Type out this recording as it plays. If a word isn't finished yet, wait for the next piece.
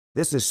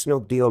This is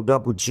Snoop D-O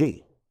Double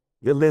G.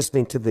 You're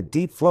listening to the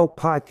Deep Flow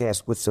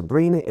Podcast with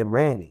Sabrina and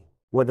Randy,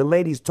 where the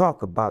ladies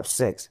talk about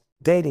sex,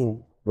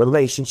 dating,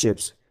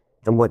 relationships,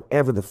 and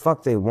whatever the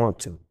fuck they want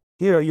to.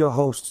 Here are your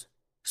hosts,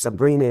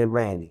 Sabrina and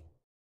Randy.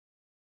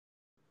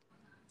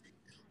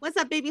 What's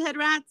up, baby hood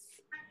rats?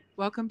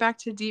 Welcome back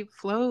to Deep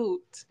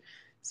Float.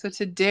 So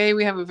today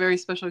we have a very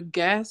special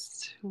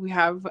guest. We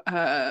have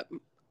a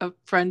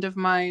friend of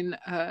mine,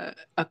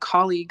 a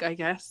colleague, I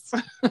guess,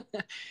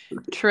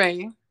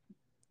 Trey.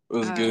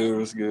 What's good?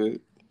 What's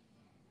good?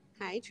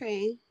 Hi,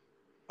 Trey.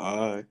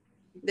 Hi.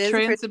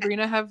 Trey and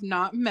Sabrina have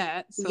not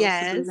met. So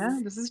Yes.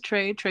 Sabrina, this is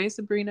Trey. Trey,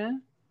 Sabrina.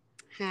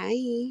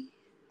 Hi.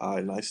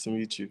 Hi, nice to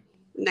meet you.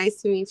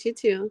 Nice to meet you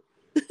too.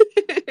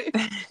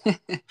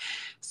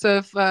 So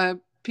if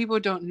people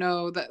don't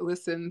know that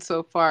listen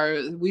so far,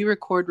 we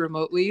record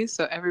remotely.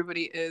 So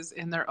everybody is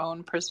in their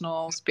own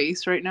personal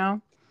space right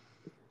now,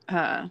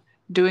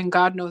 doing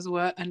God knows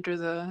what under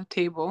the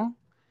table.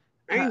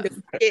 I ain't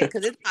doing shit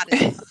because it's hot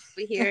as fuck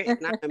over here, and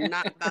I'm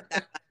not about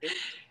that life.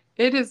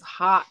 It is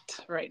hot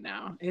right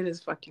now. It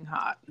is fucking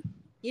hot.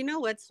 You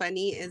know what's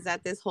funny is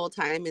that this whole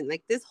time and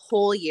like this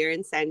whole year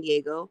in San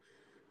Diego,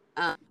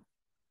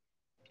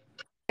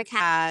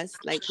 has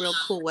like real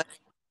cool weather,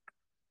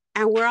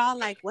 and we're all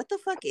like, "What the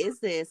fuck is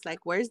this?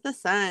 Like, where's the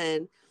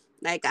sun?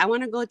 Like, I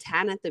want to go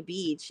tan at the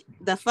beach.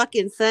 The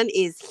fucking sun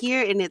is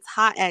here and it's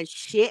hot as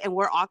shit, and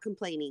we're all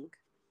complaining."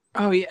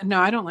 Oh yeah, no,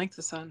 I don't like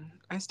the sun.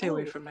 I stay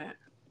away from it.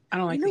 I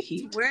don't like the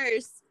heat. What's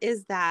worse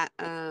is that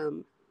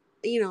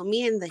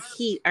me and the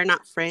heat are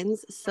not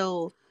friends,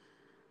 so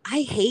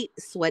I hate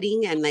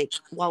sweating and like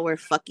while we're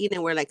fucking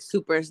and we're like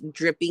super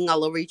dripping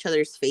all over each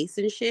other's face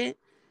and shit.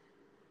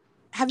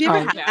 Have you ever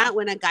had that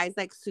when a guy's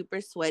like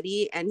super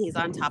sweaty and he's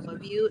on top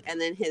of you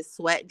and then his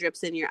sweat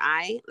drips in your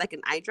eye like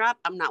an eye drop?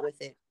 I'm not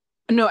with it.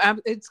 No,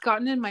 it's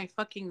gotten in my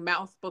fucking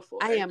mouth before.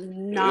 I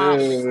am not.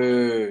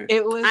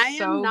 It was I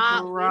so am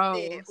not gross.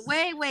 with it.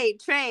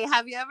 Wait, Trey,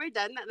 have you ever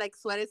done that? Like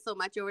sweated so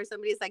much over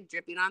somebody's like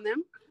dripping on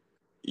them?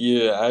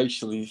 Yeah,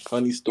 actually,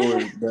 funny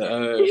story.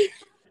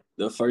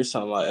 The first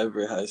time I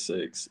ever had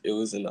sex, it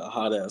was in a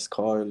hot ass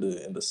car in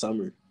the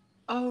summer.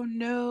 Oh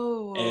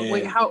no! And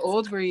wait, how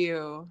old were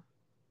you?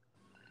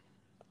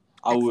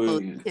 I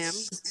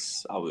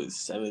was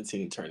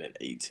 17, turning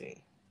 18.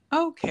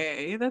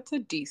 Okay, that's a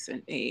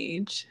decent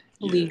age.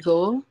 Yeah.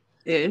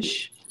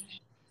 Legal-ish.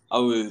 I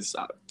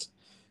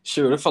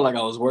it felt like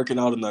I was working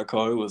out in that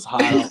car. It was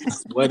hot. I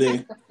was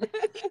sweating.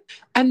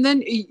 And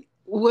then,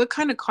 what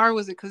kind of car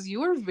was it? Because you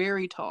were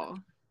very tall.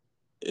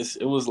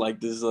 It was like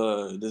this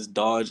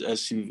Dodge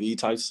SUV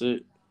type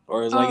shit,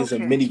 or it's a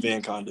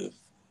minivan kind of.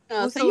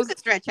 Oh, so you could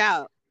stretch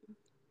out.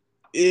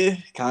 Yeah,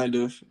 kind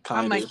of.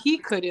 I'm like, he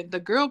couldn't. The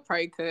girl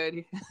probably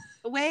could.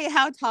 Wait,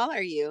 how tall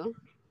are you?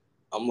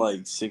 I'm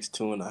like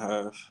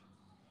 6'2.5".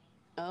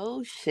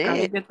 Oh shit!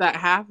 Gotta get that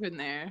half in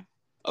there.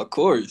 Of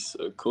course,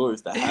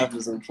 the half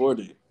is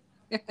important.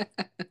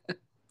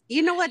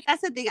 You know what?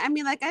 That's the thing. I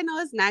mean, like, I know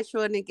it's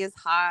natural and it gets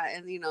hot,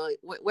 and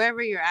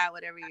wherever you're at,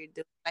 whatever you're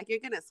doing, like, you're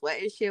gonna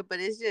sweat and shit. But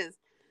it's just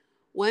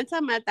once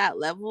I'm at that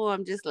level,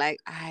 I'm just like,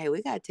 all right,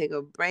 we gotta take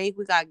a break.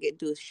 We gotta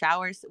do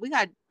showers. We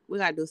gotta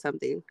do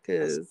something.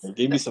 Cause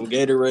give me some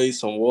Gatorade,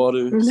 some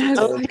water, get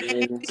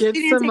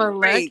some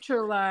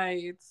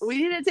electrolytes. We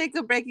need to take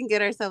a break and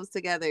get ourselves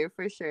together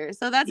for sure.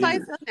 So that's how I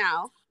feel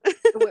now.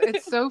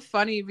 It's so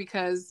funny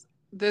because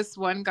this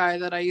one guy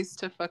that I used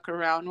to fuck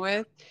around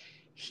with,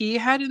 he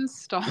had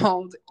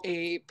installed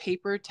a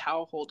paper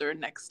towel holder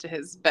next to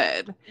his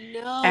bed.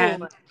 No.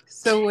 And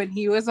so when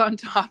he was on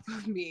top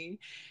of me,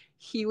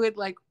 he would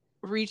like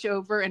reach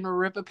over and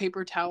rip a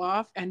paper towel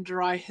off and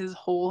dry his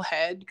whole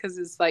head because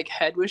his like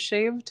head was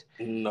shaved.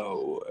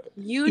 No.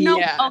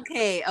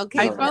 Okay.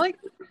 I felt like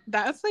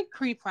that's like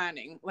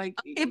pre-planning. Like,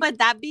 okay, but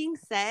that being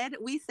said,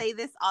 we say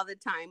this all the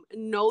time.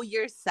 Know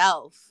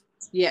yourself.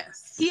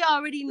 Yes. He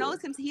already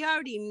knows him. He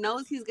already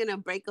knows he's gonna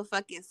break a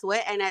fucking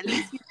sweat, and at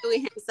least he's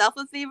doing himself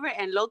a favor,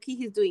 and low key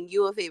he's doing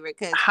you a favor.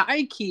 Cause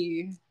high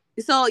key.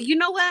 So you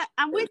know what?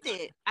 I'm with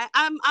it.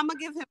 I'm gonna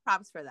give him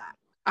props for that.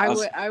 I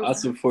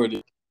support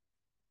it.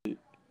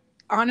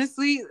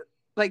 Honestly,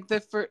 like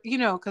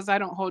because I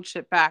don't hold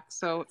shit back.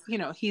 So,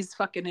 he's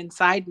fucking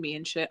inside me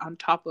and shit on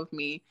top of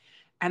me.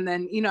 And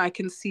then, I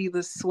can see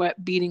the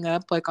sweat beating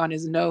up like on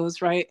his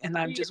nose, right? And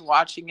I'm just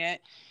watching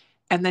it.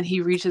 And then he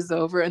reaches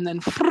over and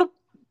then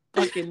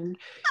fucking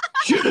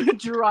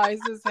dries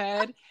his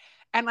head.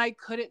 And I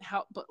couldn't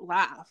help but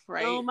laugh,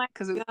 right? Oh my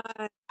God.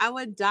 I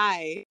would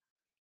die.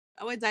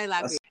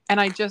 Laughing.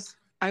 And I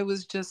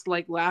was just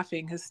like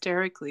laughing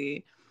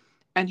hysterically.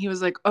 And he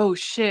was like, oh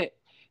shit.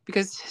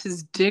 Because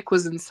his dick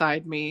was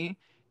inside me.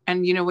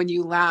 And, when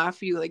you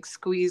laugh, you like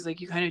squeeze,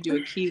 like you kind of do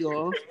a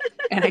Kegel.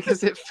 And I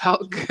guess it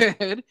felt good.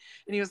 And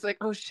he was like,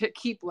 oh shit,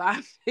 keep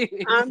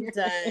laughing. I'm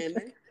done.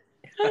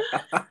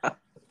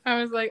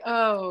 I was like,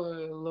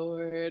 oh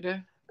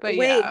Lord. But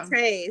wait,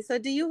 Trey, so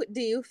do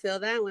you feel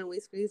that when we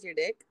squeeze your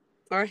dick?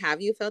 Or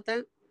have you felt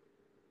that?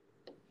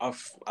 I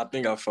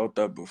think I felt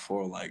that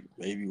before, like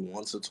maybe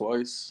once or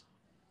twice.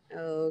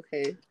 Oh,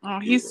 okay. Oh,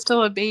 he's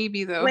still a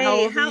baby though. How Wait,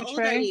 old how are you, old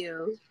are Trey?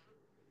 you?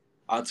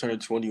 I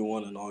turned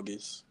 21 in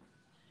August.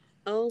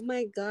 Oh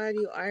my God,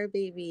 you are a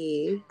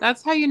baby.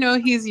 That's how you know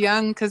he's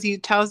young, because he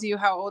tells you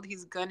how old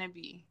he's gonna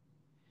be.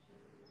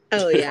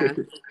 Oh yeah.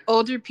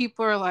 Older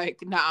people are like,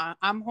 nah,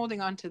 I'm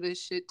holding on to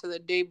this shit to the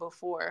day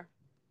before.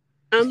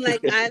 I'm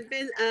like,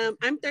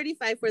 I'm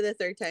 35 for the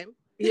third time.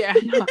 Yeah,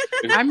 no,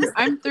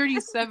 I'm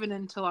 37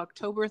 until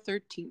October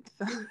 13th.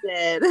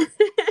 Dead.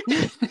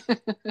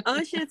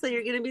 Oh shit, so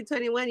you're gonna be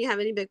 21. You have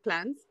any big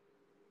plans?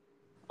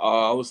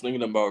 I was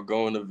thinking about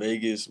going to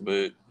Vegas,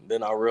 but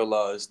then I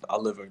realized I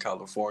live in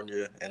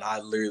California, and I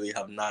literally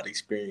have not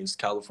experienced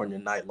California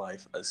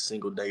nightlife a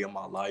single day of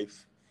my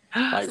life,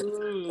 like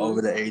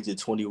over the age of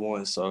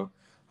 21. So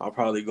I'm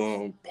probably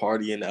going to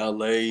party in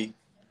LA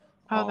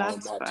Oh, on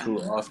that's my fun.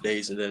 2 off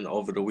days, and then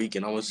over the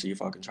weekend I'm gonna see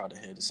if I can try to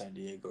head to San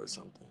Diego or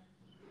something.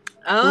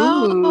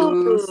 Ooh,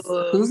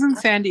 who's Oh. in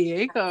San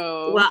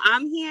Diego? Well,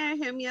 I'm here.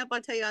 Hit me up.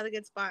 I'll tell you all the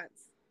good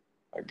spots.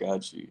 I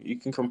got you. You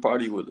can come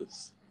party with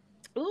us.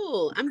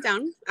 Ooh, I'm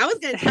down. I was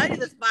gonna tell you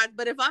the spots,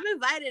 but if I'm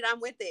invited, I'm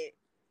with it.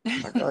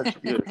 I got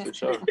you. Yeah, for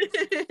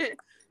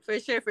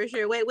sure. For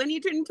sure. Wait, when are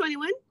you turning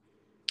 21?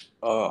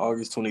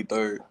 August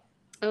 23rd.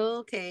 Oh,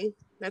 okay,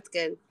 that's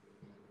good.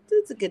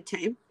 It's a good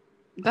time.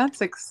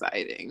 That's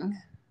exciting.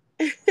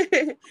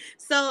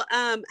 So,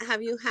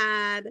 have you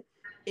had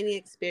any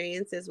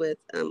experiences with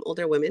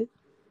older women?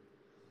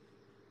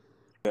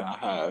 Yeah, I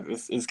have.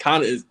 It's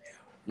kind of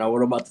now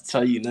what I'm about to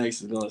tell you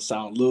next is gonna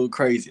sound a little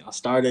crazy. I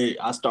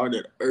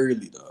started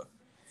early though.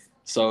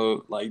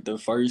 So like the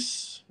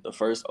first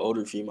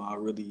older female I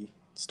really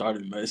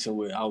started messing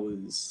with,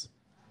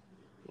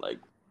 like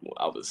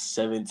I was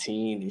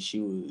 17 and she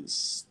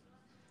was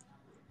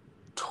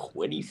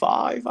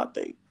 25, I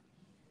think.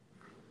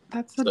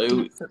 That's a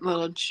So decent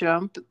little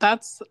jump.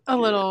 That's a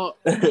little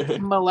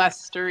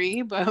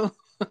molestery, but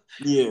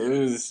yeah,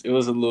 it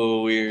was a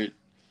little weird.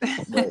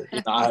 But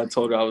I had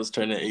told her I was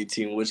turning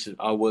 18, which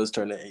I was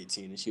turning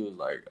 18, and she was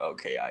like,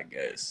 "Okay, I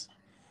guess."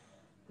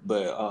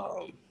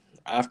 But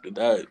after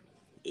that,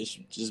 it's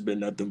just been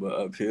nothing but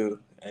uphill.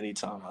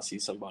 Anytime I see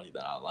somebody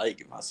that I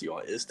like, if I see you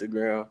on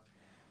Instagram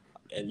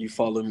and you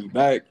follow me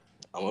back,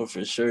 I'm gonna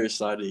for sure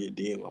slide in your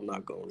DM. I'm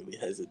not gonna really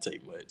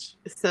hesitate much.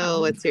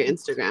 So, what's your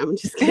Instagram? I'm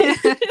just kidding.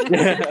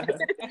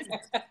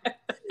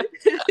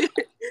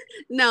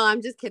 No,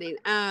 I'm just kidding.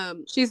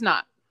 she's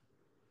not.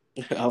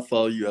 I'll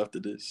follow you after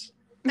this.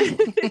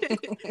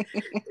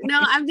 No,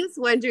 I'm just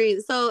wondering.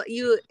 So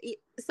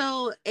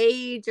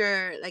age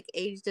or like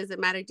age doesn't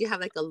matter. Do you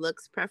have like a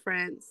looks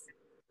preference?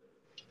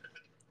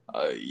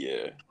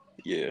 Yeah,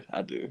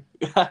 I do.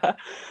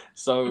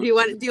 So Do you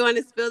want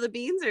to spill the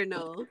beans or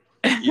no?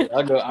 yeah,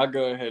 I'll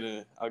go ahead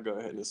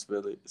and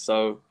spill it.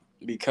 So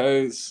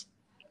because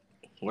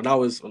when I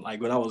was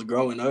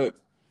growing up,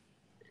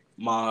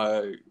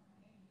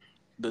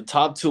 the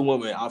top 2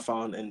 women I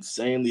found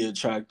insanely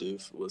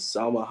attractive was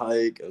Salma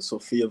Hayek and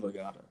Sofia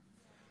Vergara.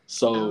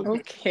 So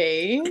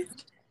Okay.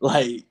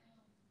 like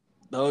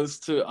those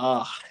two,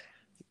 I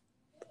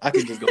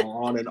could just go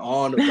on and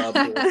on about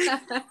them.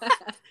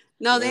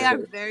 No, they are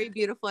very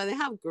beautiful and they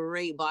have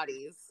great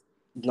bodies.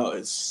 No,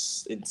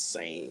 it's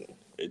insane.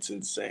 It's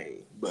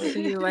insane. But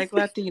Do you like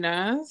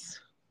Latinas?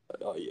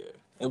 oh yeah,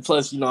 and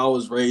plus, I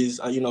was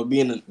raised,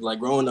 being like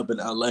growing up in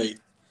LA,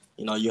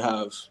 you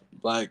have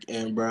black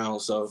and brown,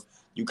 so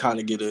you kind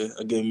of get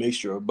a good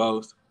mixture of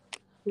both.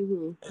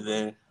 Mm-hmm. And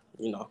then,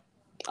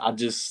 I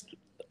just,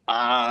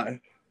 I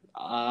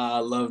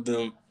love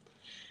them.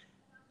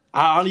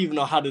 I don't even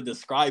know how to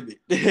describe it.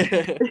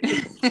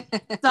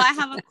 So I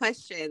have a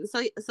question.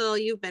 So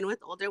you've been with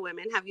older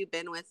women. Have you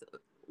been with?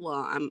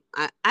 Well,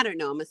 I don't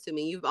know. I'm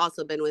assuming you've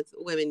also been with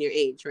women your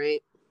age,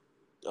 right?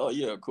 Oh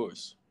yeah, of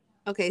course.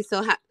 Okay,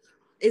 so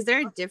is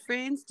there a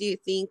difference? Do you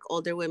think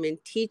older women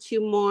teach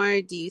you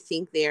more? Do you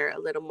think they're a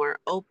little more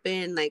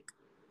open? Like,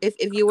 if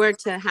you were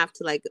to have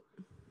to like,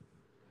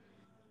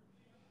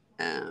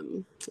 I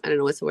don't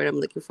know what's the word I'm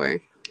looking for,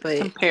 but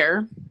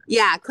Compare.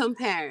 Yeah,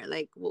 compare.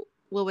 Like,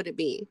 what would it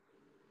be?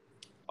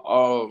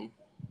 Older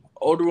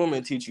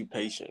women teach you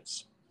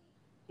patience.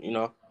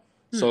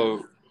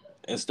 So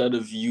instead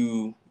of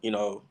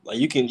like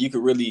you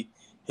could really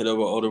hit up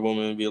an older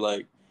woman and be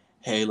like,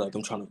 hey, like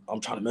I'm trying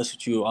to mess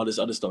with you, all this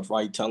other stuff,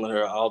 right? Telling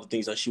her all the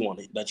things that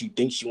that you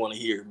think she want to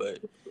hear, but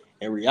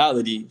in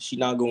reality, she's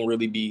not gonna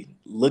really be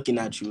looking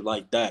at you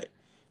like that.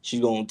 She's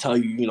gonna tell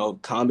you,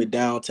 calm it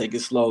down, take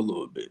it slow a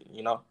little bit,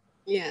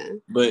 Yeah.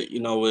 But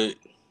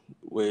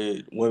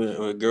with women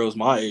or girls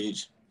my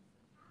age,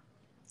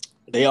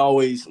 they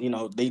always,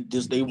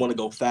 they want to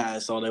go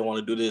fast, so they want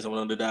to do this, I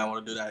want to do that, I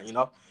want to do that,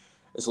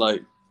 It's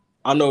like,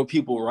 I know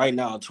people right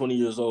now, 20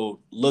 years old,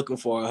 looking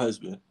for a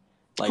husband,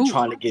 like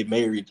trying to get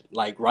married,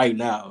 like right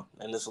now.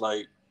 And it's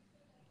like,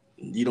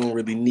 you don't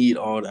really need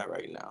all that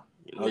right now.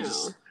 No.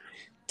 Just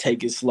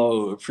take it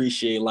slow,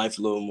 appreciate life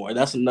a little more.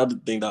 That's another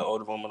thing that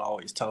older women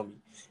always tell me.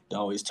 They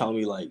always tell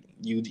me, like,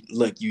 you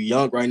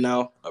young right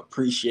now,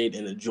 appreciate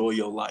and enjoy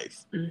your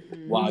life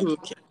while you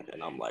can.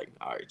 And I'm like,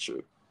 all right,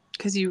 true.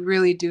 Because you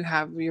really do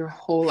have your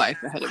whole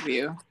life ahead of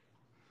you.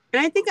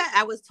 And I think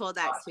I was told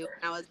that too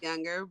when I was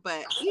younger.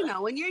 But you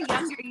know, when you're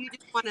younger, you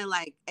just want to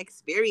like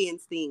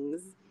experience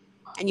things,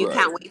 and you Right.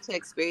 can't wait to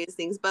experience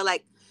things. But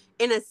like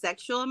in a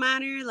sexual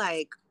manner,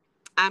 like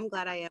I'm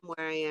glad I am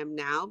where I am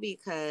now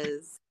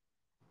because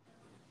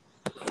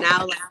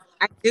now like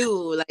I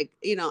do like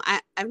you know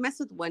I've messed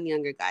with one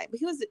younger guy, but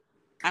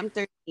I'm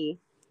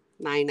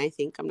 39, I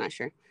think, I'm not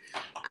sure.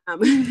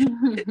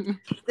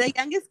 The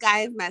youngest guy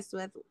I've messed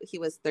with, he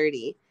was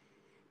 30,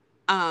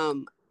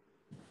 and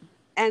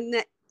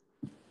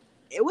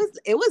it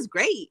was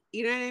great.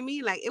 You know what I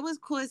mean? Like it was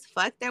cool as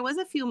fuck. There was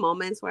a few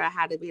moments where I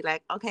had to be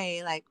like,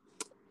 okay, like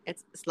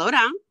it's slow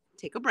down,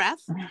 take a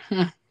breath.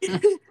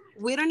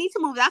 We don't need to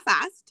move that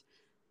fast.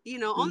 You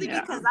know, only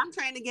because I'm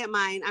trying to get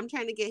mine. I'm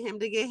trying to get him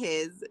to get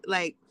his.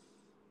 Like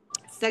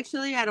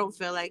sexually, I don't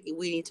feel like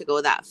we need to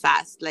go that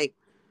fast. Like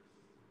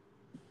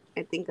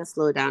I think a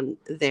slowdown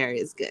there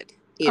is good.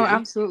 You know?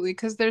 Absolutely,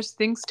 because there's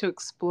things to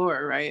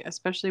explore, right?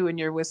 Especially when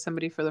you're with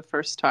somebody for the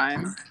first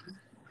time.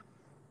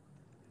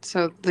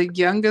 So the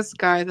youngest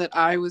guy that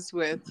I was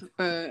with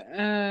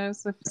a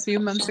few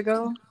months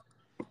ago,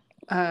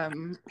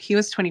 he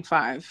was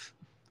 25,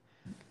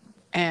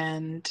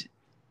 and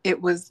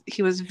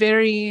he was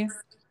very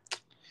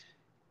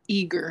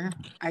eager,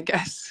 I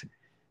guess.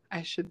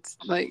 I should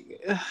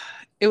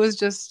it was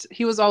just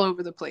he was all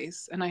over the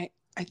place, and I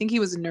think he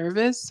was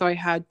nervous, so I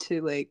had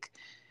to like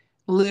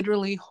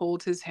literally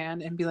hold his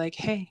hand and be like,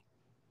 "Hey,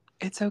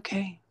 it's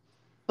okay.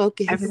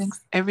 Focus.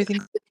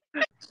 Everything's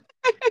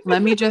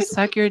let me just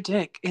suck your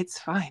dick. It's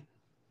fine.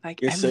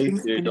 Like You're safe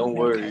everything's here. gonna Don't be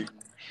worry. okay."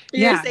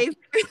 You're Yeah, safe.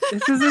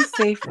 this is a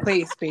safe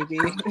place,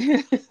 baby.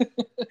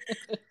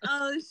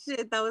 Oh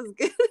shit, that was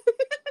good.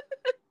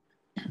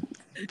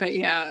 But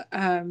yeah,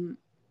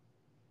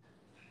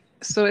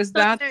 so is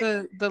that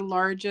the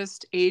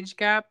largest age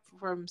gap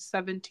from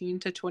 17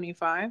 to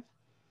 25?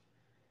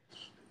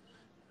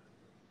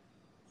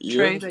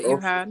 Trey, that you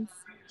had?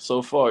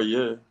 So far,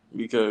 yeah.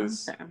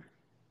 Because, Okay.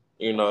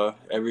 you know,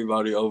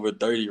 everybody over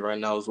 30 right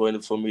now is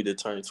waiting for me to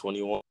turn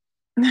 21.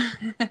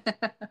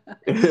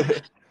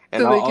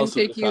 And So I they can also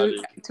take you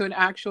decided, to an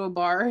actual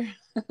bar.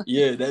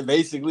 yeah, that's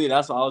what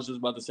I was just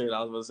about to say.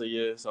 I was about to say,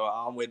 yeah. So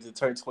I'm waiting to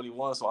turn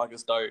 21 so I can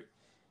start,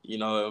 you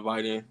know,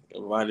 inviting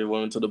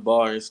women to the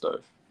bar and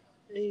stuff.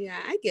 Yeah,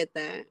 I get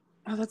that.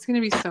 Oh, that's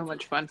gonna be so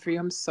much fun for you.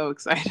 I'm so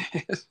excited.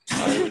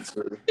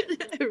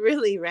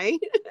 Really, right?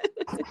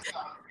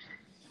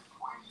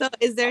 So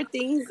is there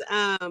things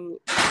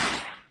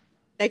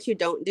that you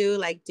don't do?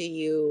 Like do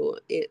you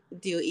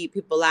eat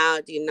people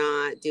out? Do you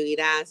not? Do you eat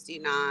ass? Do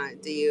you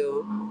not? Do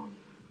you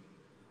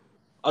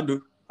I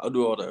do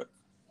all that.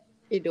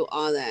 You do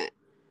all that?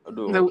 I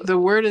do all that. The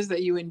word is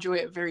that you enjoy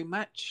it very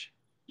much.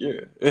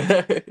 Yeah. Oh, I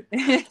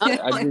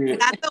do is it.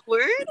 that the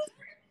word?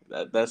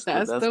 That's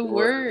the the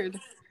word. word.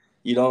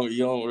 You don't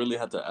really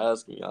have to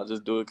ask me. I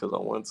just do it because I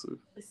want to.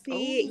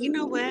 See, you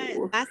know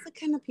what? That's the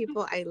kind of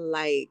people I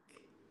like.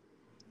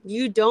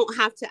 You don't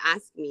have to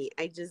ask me.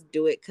 I just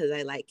do it because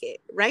I like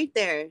it. Right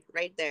there.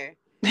 Right there.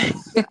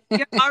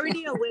 You're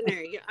already a winner.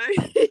 You're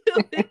already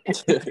a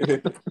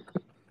winner.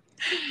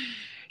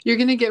 You're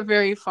gonna get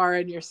very far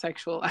in your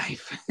sexual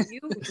life.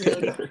 You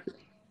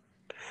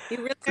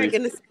really are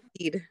gonna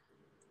succeed.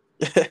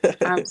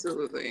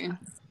 Absolutely.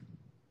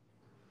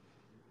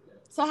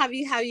 So have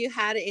you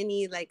had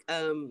any like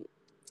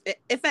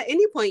if at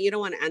any point you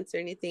don't want to answer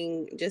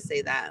anything, just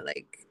say that.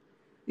 Like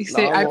You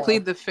say I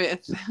plead the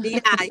fifth.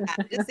 yeah,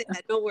 just say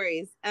that. No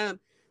worries.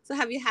 So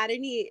have you had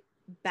any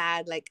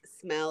bad like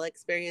smell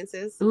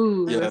experiences?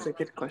 Ooh, that's a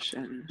good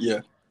question.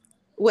 Yeah.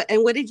 What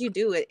did you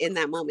do in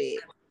that moment?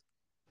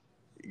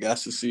 You got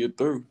to see it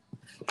through.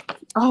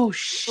 Oh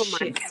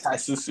shit! Got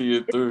to see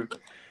it through.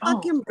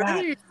 Fucking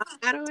brother,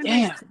 I don't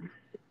understand. Damn.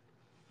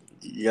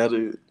 You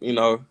gotta, you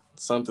know,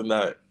 something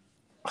that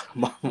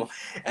and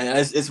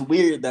it's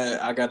weird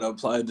that I gotta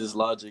apply this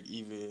logic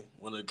even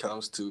when it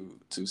comes to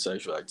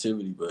sexual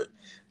activity, but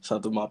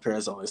something my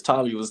parents always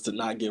taught me was to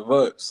not give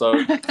up. So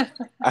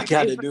I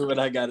gotta do what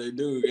I gotta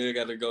do. I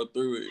gotta go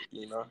through it,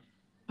 you know.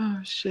 Oh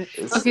shit.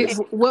 Okay,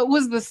 what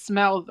was the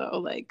smell though?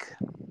 Like,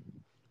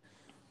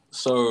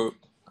 so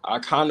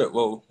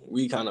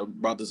we kind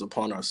of brought this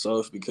upon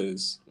ourselves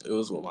because it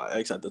was with my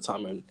ex at the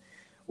time, and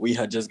we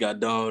had just got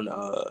done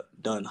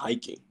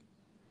hiking.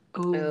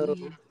 Oh.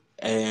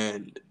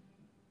 And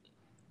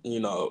you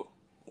know,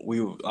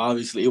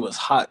 obviously it was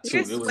hot too.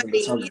 You're It was in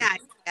the sweating. summer.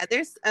 Yeah,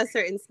 there's a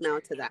certain smell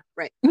to that,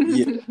 right?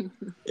 Yeah,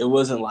 it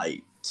wasn't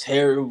like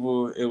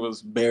terrible. It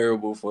was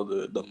bearable for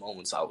the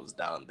moments I was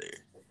down there.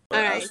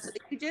 But All right, so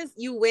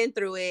you went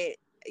through it.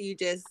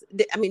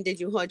 Did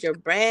you hold your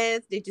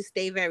breath? Did you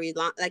stay very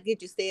long? Like,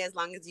 did you stay as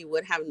long as you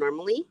would have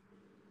normally,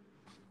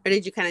 or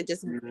did you kind of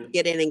just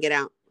get in and get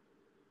out?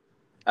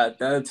 At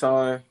that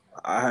time,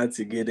 I had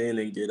to get in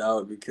and get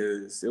out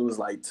because it was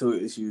like two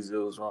issues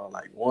that was wrong.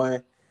 Like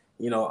one,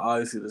 you know,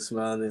 obviously the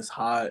smelling is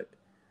hot.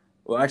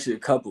 Well, actually a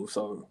couple.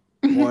 So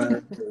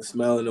one, the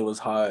smelling it was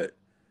hot.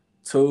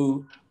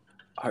 Two,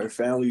 her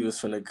family was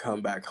finna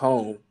come back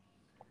home.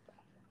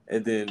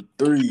 And then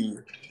three,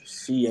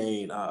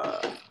 she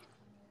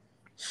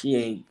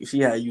she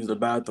had used the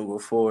bathroom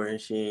before and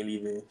she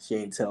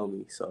ain't tell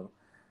me. So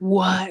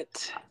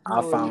What? I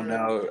Oh, found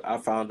no.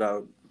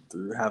 out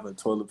through having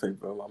toilet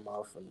paper in my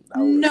mouth, and that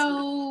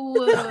No.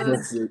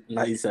 wasn't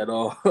nice at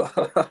all.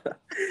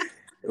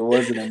 It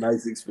wasn't a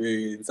nice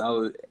experience. I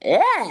was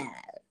I-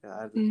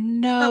 So a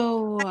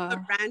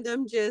No.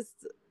 random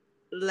just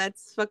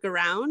let's fuck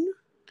around.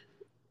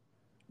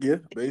 yeah,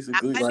 That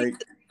basically might be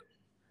like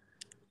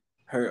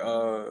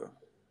her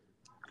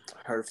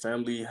her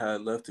family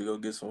had left to go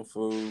get some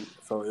food,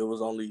 so it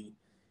was only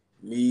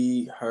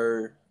me,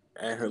 her,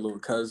 and her little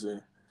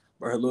cousin.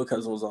 But her little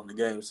cousin was on the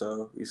game,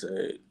 so we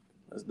said,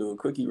 let's do a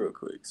quickie real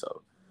quick.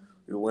 So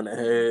we went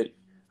ahead.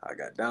 I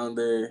got down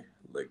there,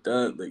 licked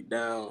up, licked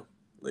down,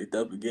 licked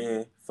up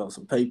again, felt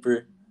some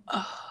paper,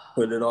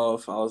 put it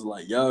off. I was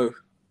like, yo,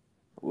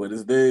 what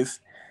is this?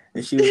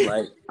 And she was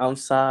like, I'm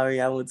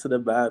sorry, I went to the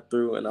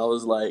bathroom. And I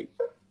was like,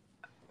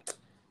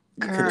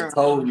 you could have Girl.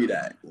 told me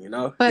that, you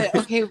know? But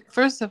okay,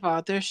 first of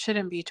all, there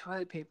shouldn't be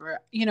toilet paper.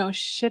 You know,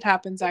 shit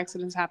happens,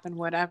 accidents happen,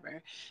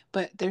 whatever.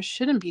 But there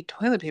shouldn't be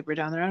toilet paper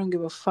down there. I don't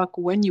give a fuck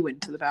when you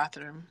went to the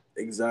bathroom.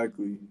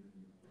 Exactly.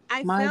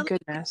 I My feel like,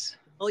 goodness.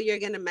 oh, you're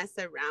gonna mess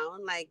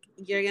around. Like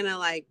you're gonna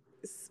like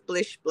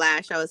splish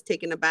splash. I was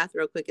taking a bath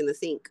real quick in the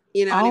sink.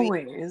 You know what I mean?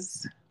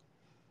 Always.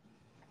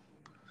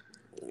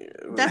 Yeah,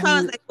 That's I why I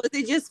was mean, like, was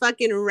it just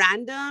fucking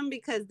random?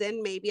 Because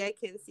then maybe I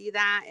can see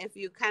that if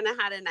you kind of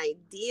had an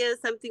idea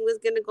something was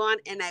gonna go on,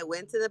 and I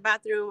went to the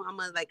bathroom, I'm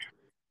gonna like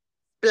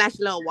splash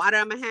a little water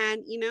on my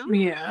hand, you know?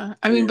 yeah.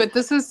 I mean, but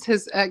this is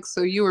his ex,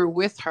 so you were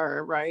with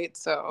her, right?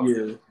 So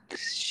yeah.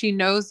 she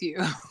knows you.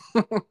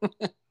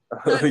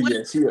 So what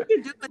Yeah, did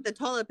you do with the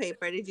toilet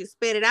paper? Did you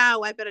spit it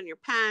out, wipe it on your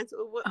pants?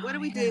 What Oh, are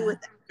we yeah. doing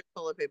with the extra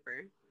toilet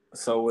paper?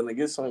 So when it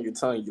gets on your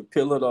tongue, you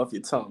peel it off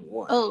your tongue.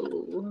 One,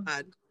 Oh.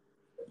 God.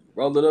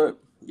 roll it up,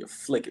 you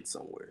flick it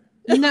somewhere.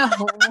 No.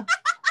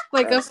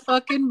 Like a That's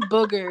fucking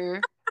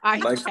booger. I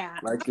like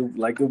can't. like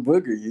a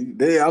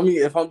booger. I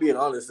mean, if I'm being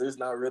honest, there's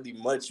not really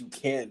much you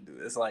can do.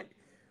 It's like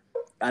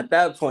at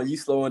that point, you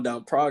slowing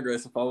down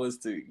progress. If I was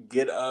to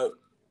get up,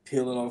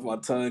 peel it off my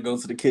tongue, go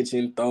to the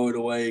kitchen, throw it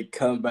away,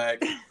 come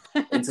back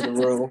into the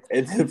room,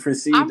 and then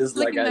proceed I'm just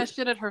like flicking that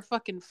shit at her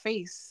fucking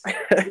face.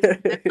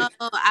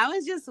 Oh, I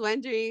was just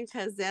wondering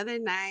because the other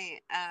night,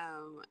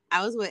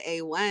 I was with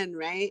A1,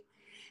 right?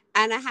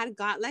 And I had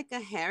got like a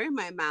hair in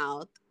my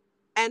mouth,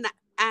 and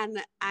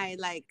I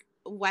like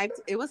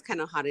wiped. It was kind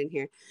of hot in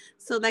here,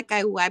 so like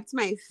I wiped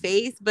my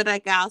face, but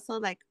like I also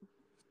like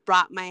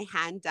brought my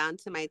hand down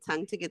to my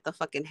tongue to get the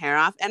fucking hair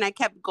off, and I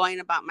kept going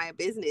about my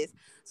business.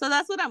 So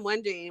that's what I'm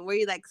wondering. Were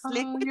you like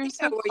slick Oh, with you're it,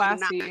 so or were you not?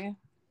 classy.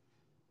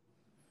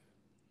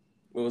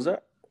 What was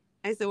that?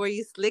 I said, were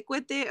you slick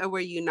with it, or were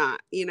you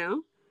not? You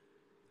know?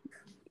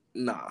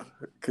 Nah,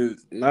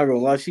 cause not gonna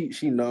lie, she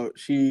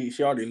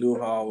already knew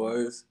how I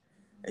was,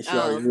 and she Oh,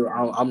 already knew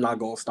I'm not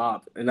gonna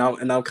stop, and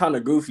I'm kind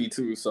of goofy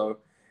too, so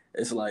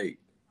it's like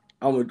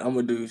I'm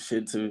gonna do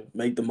shit to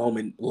make the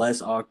moment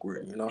less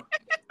awkward, you know.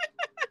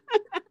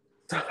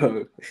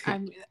 So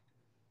I'm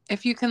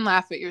if you can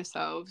laugh at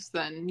yourselves,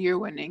 then you're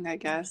winning, I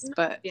guess.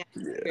 But yeah,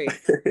 great.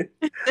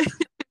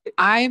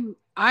 yeah,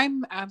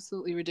 I'm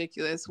absolutely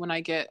ridiculous when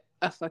I get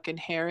a fucking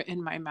hair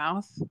in my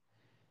mouth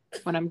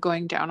when I'm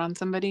going down on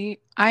somebody.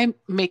 I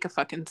make a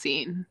fucking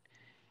scene.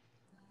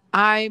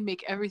 I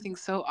make everything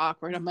so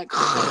awkward. I'm like,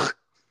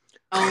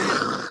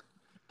 Oh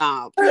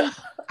my God.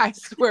 I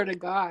swear to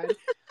God.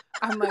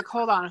 I'm like,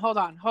 hold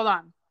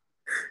on.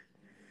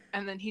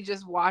 And then he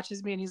just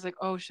watches me and he's like,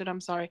 oh shit, I'm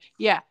sorry.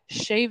 Yeah,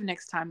 shave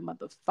next time,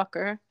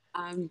 motherfucker.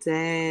 I'm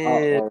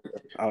dead.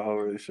 I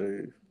already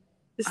shaved,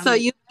 So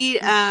you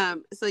eat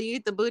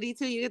the booty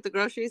too? You get the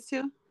groceries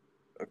too?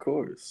 of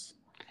course,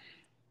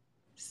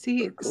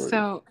 See, of course.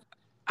 so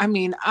I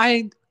mean,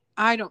 I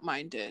don't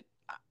mind it.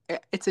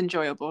 It's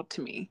enjoyable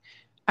to me.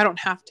 I don't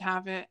have to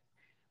have it,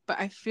 but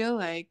I feel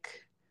like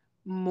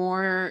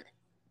more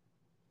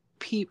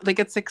people like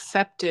it's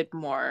accepted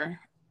more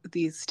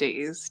these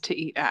days to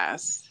eat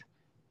ass,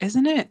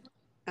 isn't it?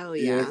 Oh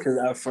Yeah, yeah. because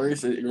at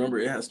first, remember,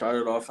 it had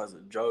started off as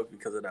a joke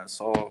because of that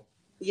song.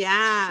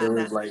 Yeah. It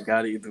was like,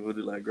 gotta eat the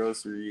booty like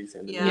groceries,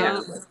 and then Yeah. it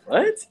was like,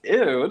 what?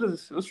 Ew,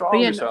 what's But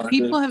wrong yeah, with no, y'all?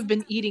 people have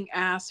been eating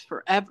ass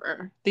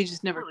forever. They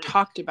just never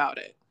talked about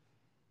it.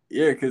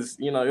 Yeah, because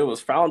it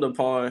was frowned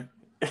upon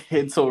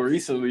until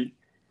recently.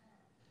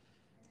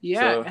 Yeah,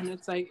 So and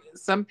it's like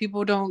some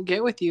people don't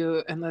get with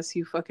you unless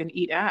you fucking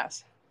eat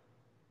ass.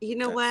 You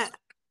know what?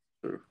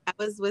 true. I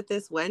was with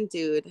this one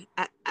dude.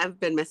 I've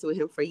been messing with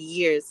him for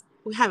years.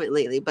 We haven't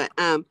lately, but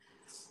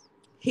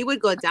he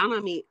would go down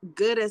on me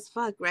good as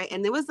fuck, right?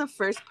 And it was the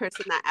first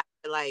person that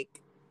ever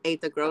like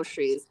ate the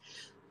groceries.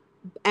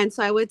 And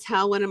so I would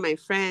tell one of my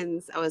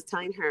friends, I was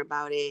telling her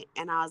about it,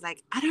 and I was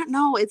like, I don't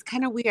know, it's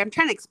kind of weird. I'm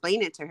trying to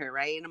explain it to her,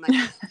 right? And I'm like,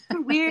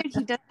 it's weird.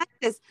 He does like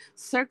this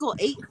circle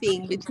 8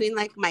 thing between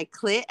like my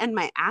clit and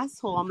my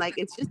asshole. I'm like,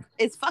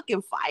 it's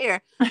fucking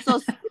fire. So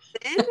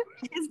then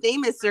his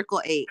name is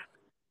Circle 8.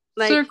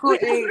 Like Circle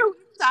whenever 8. we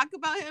talk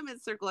about him,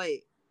 it's Circle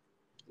 8.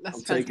 That's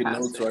I'm taking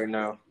fantastic. notes right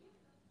now.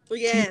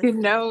 Yes.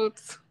 Taking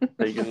notes.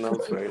 Taking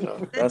notes right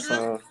now. That's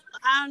I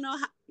don't know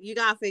how you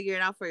gotta figure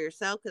it out for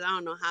yourself because I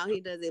don't know how he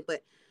does it,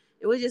 but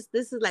it was just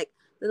this is like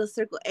little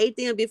circle.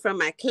 Everything will be from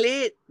my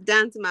clit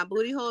down to my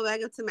booty hole,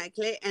 back up to my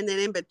clit, and then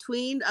in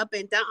between, up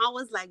and down. I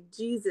was like,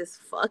 Jesus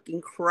fucking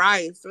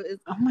Christ!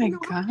 Oh my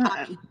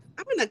God.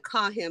 I'm gonna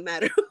call him,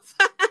 matter of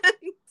fact.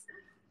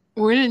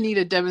 We're gonna need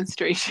a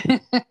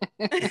demonstration.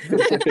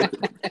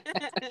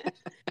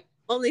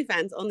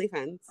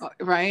 OnlyFans.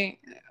 Right?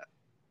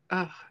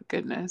 Oh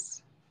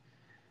goodness.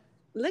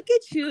 Look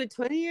at you,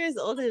 20 years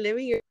old and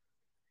living your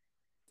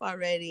life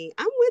already.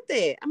 I'm with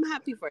it. I'm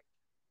happy for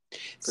you.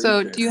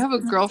 So, do you have a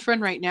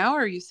girlfriend right now,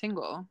 or are you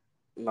single?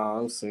 No,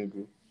 I'm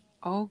single.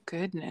 Oh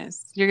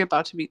goodness, you're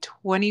about to be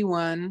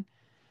 21,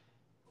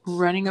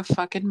 running a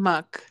fucking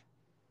muck.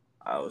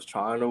 I was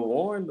trying to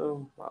warn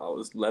them. I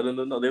was letting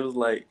them know. They was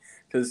like,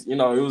 because it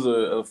was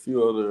a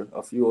few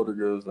older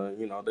girls.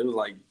 They was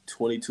like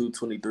 22,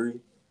 23.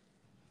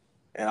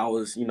 And I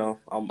was, I'm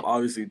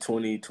obviously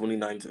 20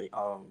 and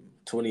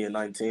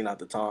 19 at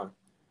the time.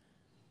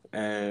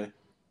 And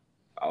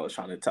I was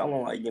trying to tell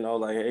them,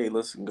 like, hey,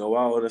 let's go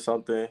out or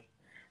something.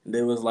 And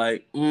they was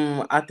like,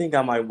 I think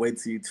I might wait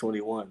till you're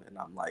 21. And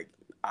I'm like,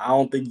 I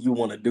don't think you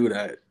want to do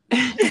that.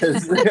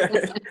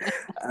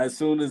 as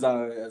soon as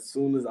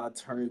I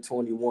turn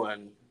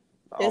 21,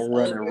 I'm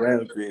running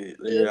rampant.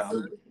 Yeah,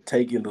 I'm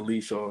taking the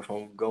leash off.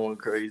 I'm going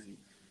crazy.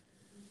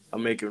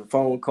 I'm making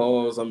phone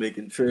calls. I'm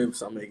making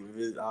trips. I'm making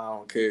visits. I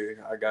don't care.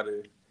 I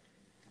gotta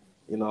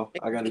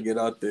get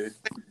out there.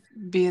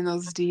 Be in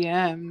those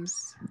DMs.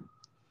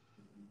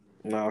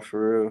 Nah,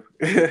 for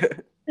real.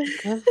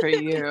 Good for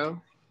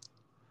you.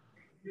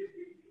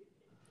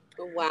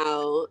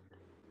 Wow.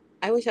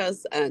 I wish I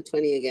was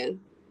 20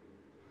 again.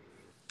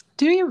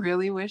 Do you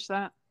really wish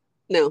that?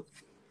 No.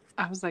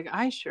 I was like,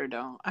 I sure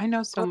don't. I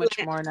know so much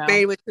more now.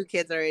 Married with 2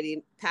 kids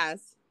already.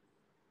 Pass.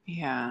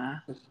 Yeah.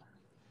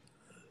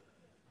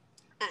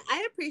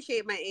 I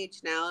appreciate my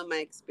age now and my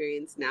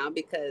experience now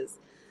because,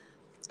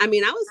 I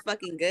mean, I was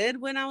fucking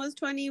good when I was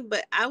 20,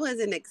 but I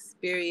wasn't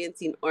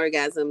experiencing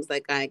orgasms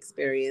like I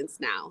experience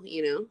now,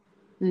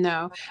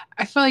 No,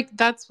 I feel like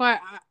that's why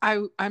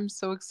I'm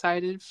so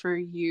excited for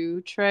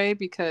you, Trey,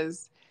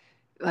 because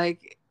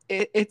like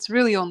it's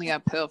really only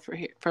uphill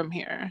from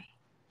here.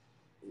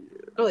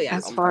 Oh yeah.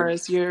 As far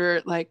as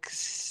your like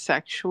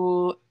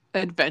sexual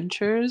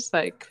adventures,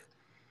 like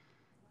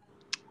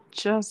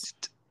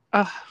just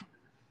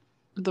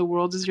the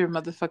world is your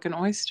motherfucking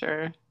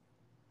oyster.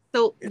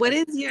 So, what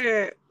is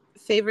your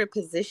favorite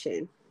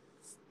position?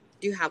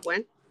 Do you have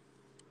one?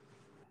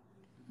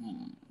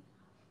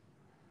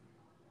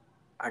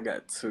 I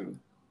got 2.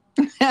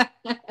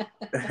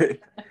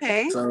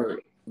 Okay. So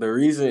the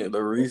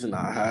reason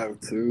I have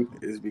 2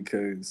 is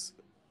because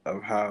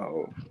of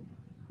how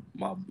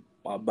my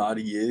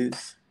body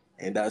is,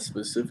 and that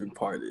specific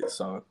part is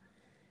so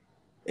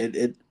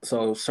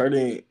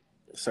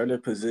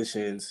certain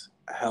positions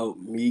help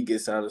me get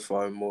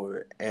satisfied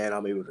more, and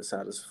I'm able to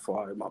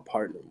satisfy my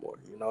partner more.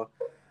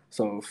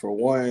 So for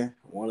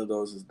one of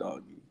those is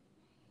doggy,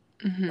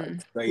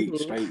 like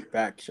straight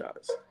back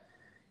shots.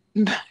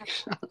 Back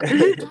shots.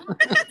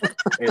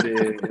 And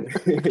then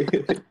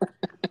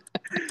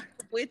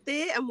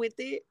I'm with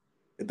it.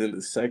 And then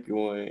the second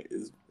one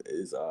is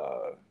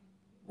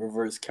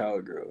reverse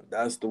cowgirl.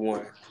 That's the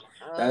one.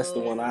 That's the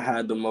one I've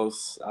had the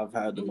most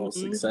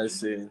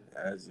success in,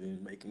 as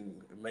in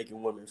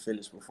making women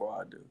finish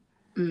before I do.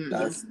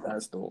 That's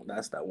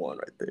that one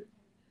right there.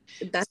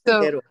 That's a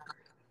good one.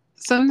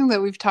 Something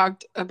that we've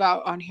talked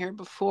about on here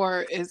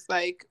before is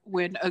like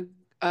when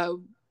a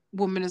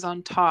woman is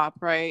on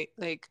top, right?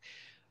 Like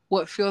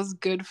what feels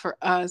good for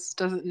us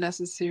doesn't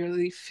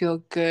necessarily feel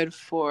good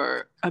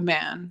for a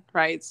man,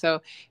 right?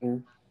 So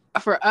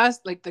for us,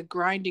 like the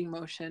grinding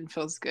motion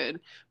feels good,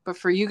 but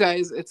for you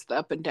guys, it's the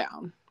up and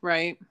down,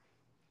 right?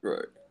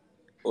 Right.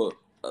 Well,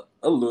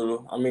 a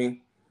little. I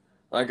mean,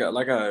 like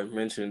I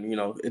mentioned,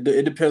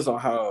 it depends on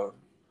how.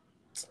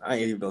 I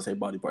ain't even gonna say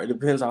body part. It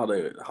depends on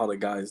how the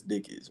guy's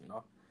dick is,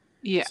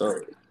 Yeah.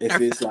 So if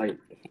it's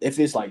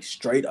like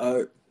straight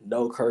up,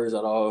 no curves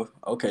at all,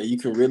 okay, you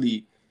can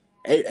really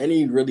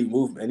any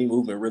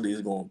movement really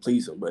is going to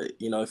please him. But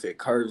if it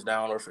curves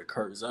down or if it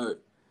curves up,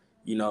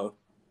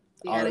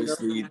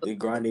 obviously the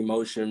grinding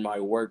motion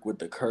might work with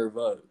the curve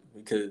up,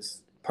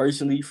 because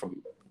personally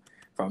from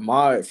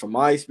my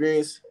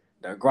experience,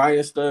 the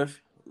grinding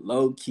stuff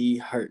low key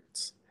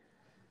hurts.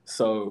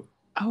 So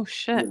oh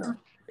shit,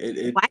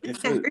 why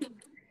does it hurt?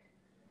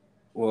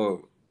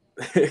 Well,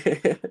 well,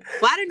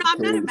 I don't know.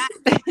 I'm not a man.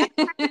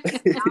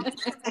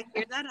 I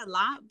hear that a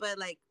lot, but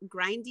like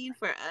grinding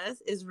for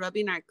us is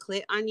rubbing our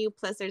clit on you.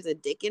 Plus, there's a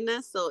dick in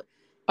us, so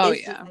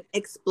it's just like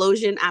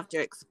explosion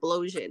after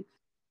explosion.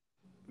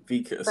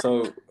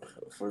 So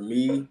for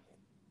me,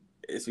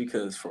 it's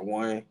because for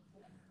one,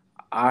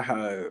 I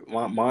have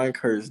my mind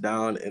curves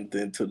down and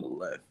then to the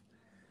left.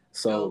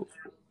 So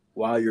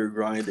while you're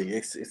grinding,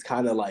 it's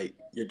kind of like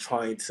you're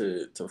trying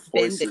to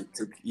force it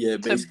to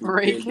basically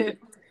break it.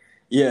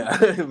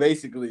 Yeah,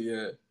 basically,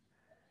 yeah.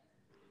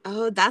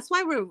 Oh, that's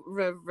why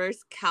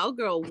reverse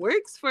cowgirl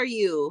works for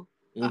you.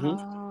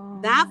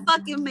 Mm-hmm. That Oh.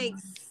 fucking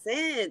makes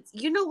sense.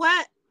 You know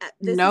what?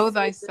 This Know is so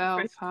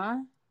thyself, different. huh?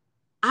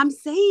 I'm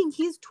saying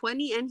he's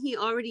 20 and he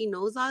already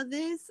knows all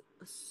this.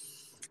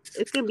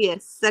 It's gonna be a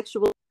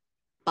sexual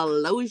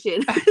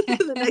explosion for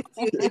the next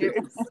few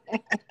years.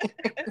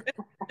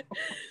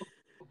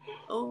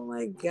 Oh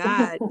my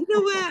god! You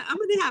know what? I'm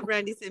gonna have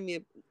Randy send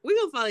me. We're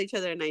gonna follow each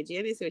other on IG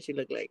and see what you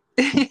look like.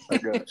 I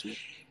got you.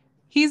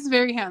 He's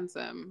very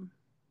handsome.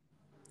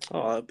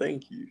 Oh,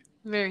 thank you.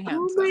 Very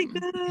Oh my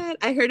handsome. god!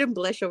 I heard him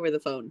blush over the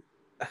phone.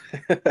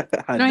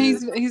 I No,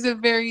 did. he's a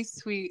very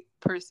sweet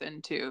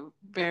person too.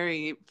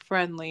 Very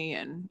friendly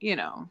and,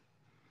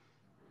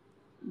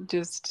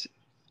 just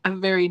a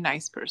very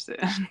nice person.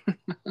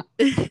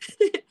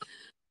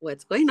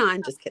 What's going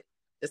on? Just kidding.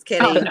 Just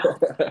Oh kidding.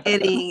 no.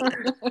 Kidding.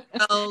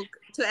 Joke.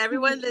 To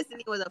everyone listening,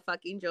 it was a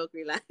fucking joke.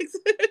 Relax.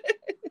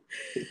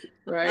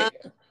 Right.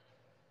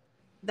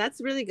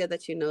 That's really good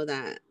that you know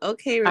that.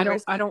 Okay, I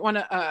reverse. don't want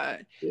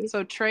to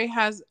so Trey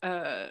has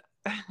an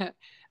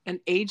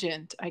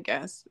agent, I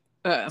guess,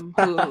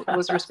 who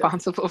was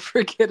responsible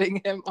for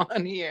getting him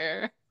on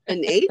here.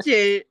 An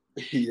agent.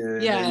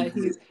 Yeah,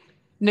 he's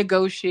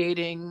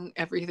negotiating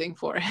everything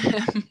for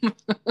him.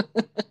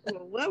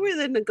 What were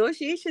the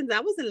negotiations?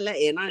 I wasn't let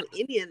in on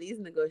any of these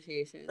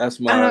negotiations. That's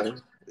my.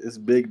 It's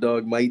Big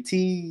Dog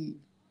Mighty.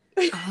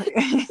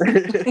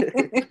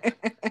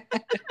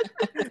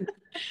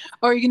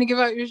 Oh, are you gonna give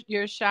out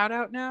your shout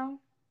out now?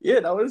 Yeah,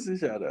 that was a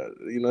shout out.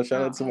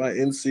 Shout out to my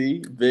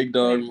NC, Big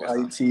Dog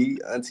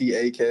IT, Auntie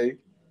AK.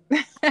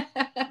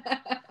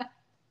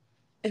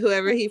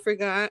 Whoever he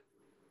forgot.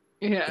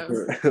 Yeah.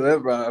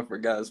 Whoever I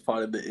forgot is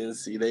part of the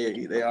NC.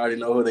 They already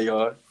know who they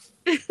are.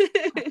 So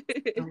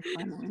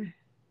funny.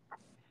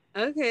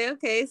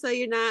 Okay. So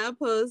you're not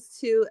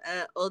opposed to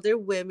older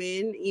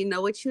women. You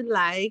know what you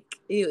like.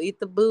 You eat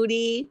the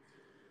booty.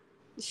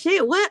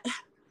 Shit, what?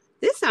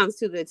 This sounds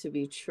too good to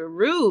be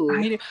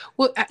true.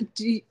 Well,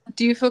 do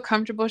you feel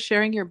comfortable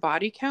sharing your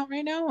body count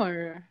right now,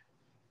 or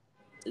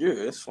Yeah,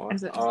 it's fine.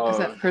 is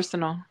that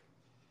personal?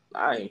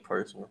 I ain't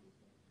personal.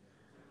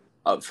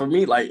 For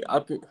me, like I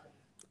think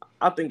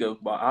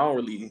about. I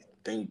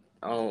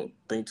don't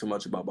think too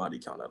much about body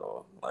count at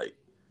all.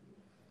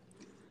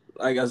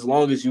 Like as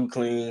long as you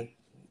clean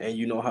and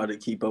you know how to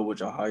keep up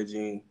with your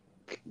hygiene,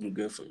 you're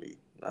good for me.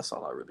 That's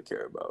all I really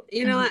care about.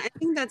 You know what? I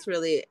think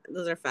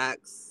those are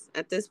facts.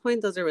 At this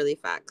point, those are really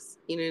facts.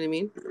 You know what I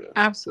mean? Yeah.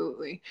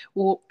 Absolutely.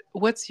 Well,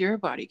 what's your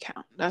body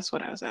count? That's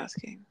what I was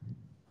asking.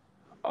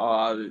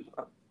 I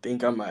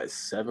think I'm at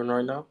 7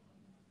 right now.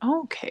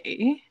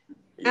 Okay.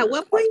 Yeah. At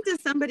what point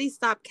does somebody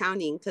stop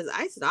counting? Because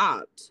I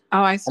stopped.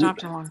 Oh, I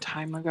stopped a long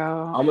time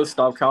ago. I'm gonna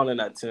stop counting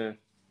at 10.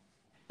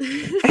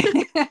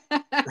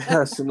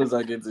 As soon as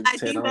I get to 10, I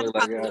think that's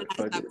probably when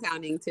I stopped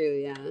counting too.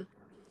 Yeah.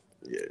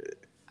 Yeah.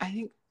 I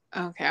think.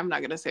 Okay, I'm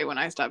not gonna say when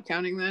I stopped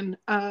counting. Then.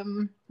 Well, I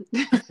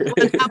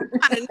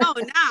want to know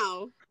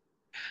now.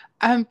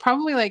 I'm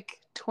probably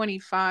like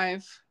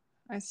 25.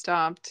 I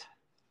stopped.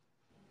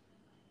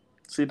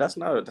 See, that's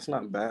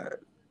not bad.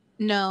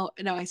 No,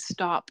 I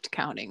stopped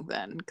counting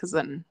then, because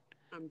then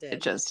I'm dead.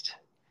 it just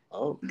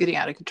getting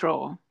out of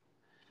control.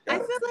 I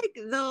feel like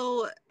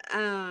though,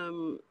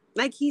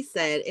 like he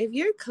said, if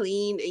you're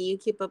clean and you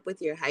keep up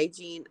with your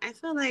hygiene, I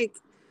feel like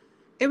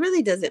it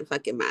really doesn't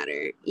fucking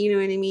matter. You know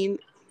what I mean?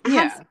 I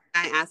had some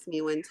guy ask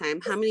me one time,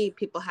 how many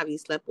people have you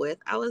slept with?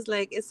 I was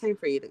like, it's time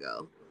for you to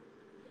go.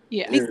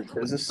 Yeah.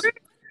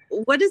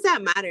 What does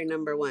that matter,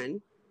 number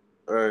one?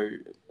 Right.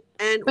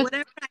 And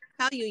whatever I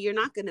tell you, you're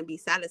not going to be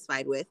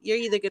satisfied with. You're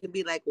either going to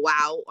be like,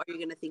 wow, or you're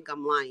going to think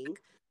I'm lying.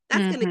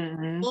 That's going to get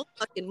the whole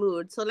fucking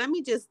mood. So let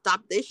me just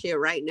stop this shit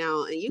right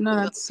now. And you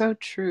that's so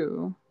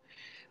true.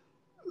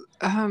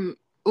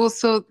 Well,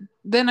 so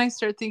then I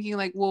start thinking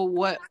like, well,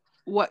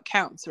 what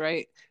counts,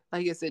 right?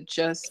 Like, is it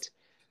just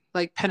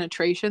like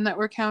penetration that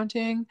we're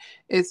counting?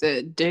 Is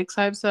it dicks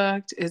I've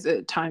sucked? Is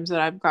it times that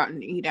I've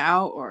gotten eat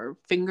out or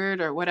fingered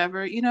or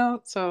whatever,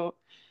 So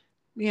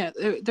yeah,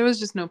 there was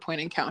just no point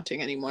in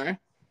counting anymore.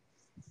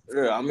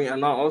 Yeah, I mean,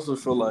 and I also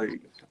feel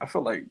like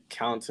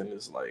counting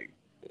is like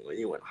when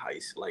you in high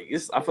school. Like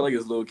I feel like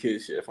it's little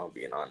kid shit. If I'm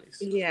being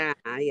honest. Yeah.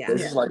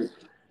 It's just like,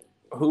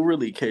 who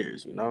really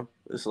cares?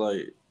 It's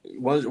like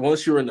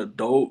once you're an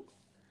adult,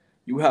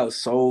 you have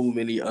so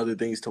many other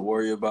things to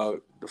worry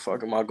about. The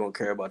fuck am I gonna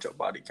care about your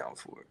body count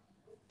for?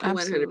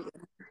 Absolutely.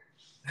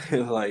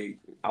 Like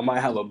I might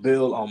have a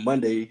bill on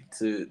Monday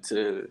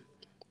to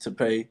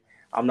pay.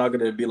 I'm not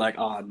gonna be like,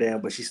 oh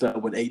damn, but she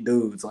slept with 8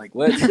 dudes. Like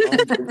what?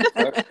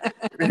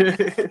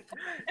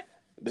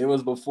 They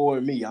was before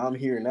me. I'm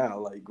here now.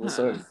 Like what's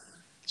up?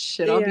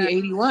 Shit, I'll be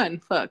 81.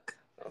 Fuck.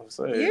 I'm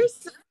saying. You're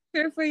so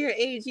sure for your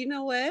age. You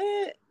know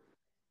what?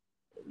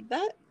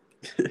 That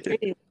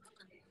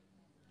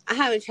I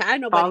haven't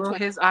tried nobody. Follow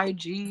his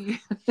IG.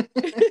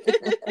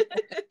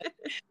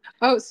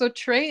 Oh, so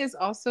Trey is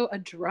also a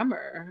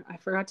drummer. I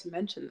forgot to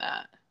mention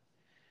that.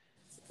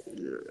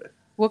 Yeah.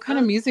 What kind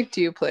of music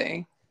do you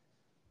play?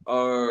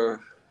 Let's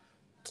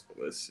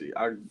see.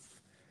 I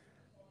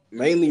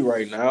mainly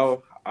right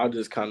now I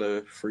just kind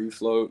of free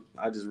float.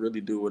 I just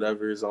really do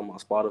whatever is on my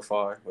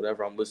Spotify.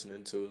 Whatever I'm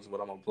listening to is what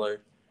I'm gonna play.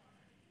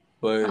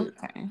 But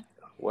Okay.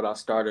 what I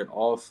started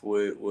off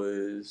with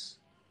was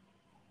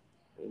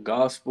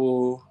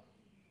gospel.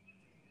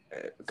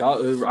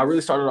 I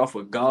really started off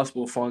with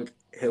gospel, funk,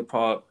 hip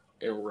hop,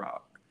 and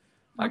rock.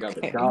 I got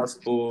the Okay.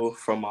 gospel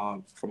from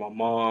my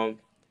mom,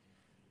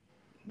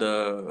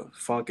 the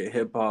funk and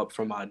hip hop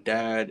from my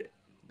dad,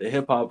 the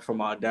hip hop from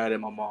my dad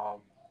and my mom,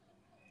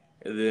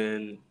 and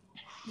then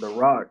the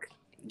rock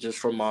just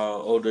from my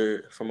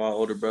older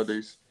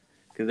brothers,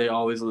 because they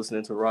always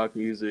listening to rock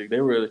music.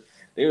 They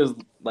was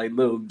like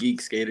little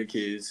geek skater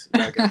kids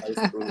back in high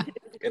school,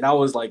 and I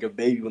was like a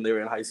baby when they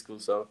were in high school,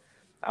 so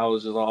I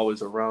was just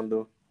always around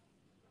them.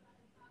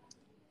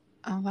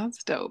 Oh,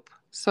 that's dope.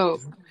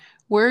 So,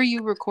 where are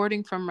you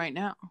recording from right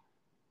now?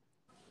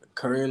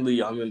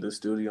 Currently, I'm in the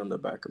studio in the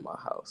back of my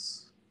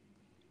house.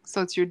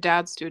 So it's your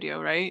dad's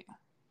studio, right?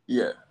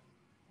 Yeah,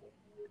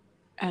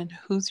 And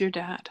who's your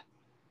dad?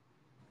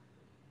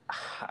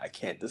 I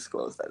can't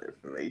disclose that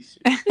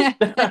information.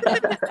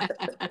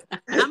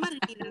 I'm gonna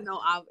need to know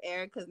off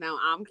air because now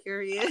I'm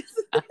curious.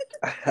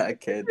 I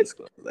can't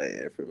disclose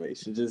that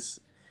information. Just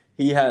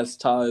he has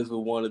ties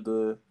with one of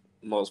the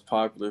most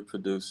popular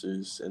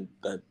producers and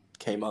that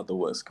came out the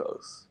West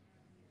Coast.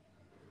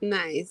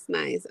 Nice,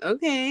 nice.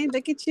 Okay,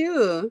 look at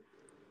you.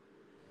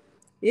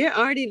 You're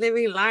already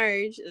living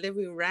large,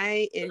 living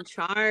right, in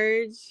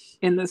charge.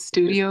 In the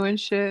studio and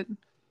shit.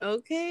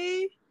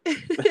 Okay.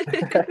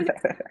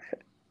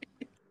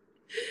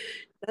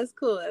 That's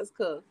cool. That's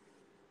cool.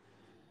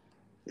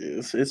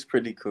 It's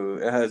pretty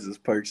cool. It has its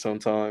perks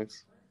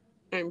sometimes.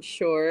 I'm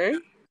sure.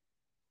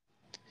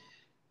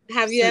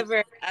 Have you So,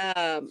 ever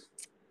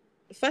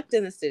fucked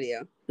in the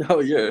studio?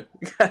 Oh yeah.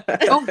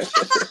 oh,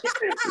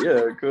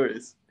 Yeah, of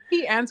course.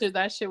 he answered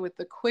that shit with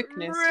the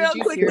quickness. Real Did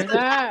you quick. hear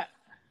that?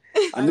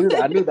 I knew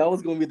that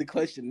was gonna be the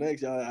question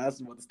next. Y'all asked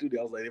me about the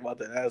studio. I was like, they about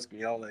to ask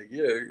me. I was like,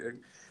 yeah,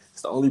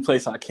 it's the only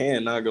place I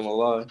can. Not gonna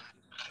lie.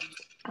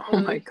 Oh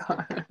my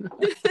god.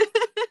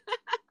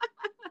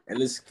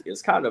 And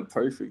it's kind of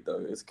perfect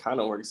though. It's kind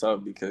of works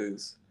out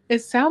because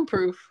It's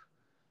soundproof.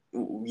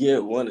 yeah,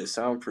 one is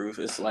soundproof.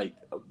 It's like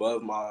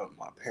above my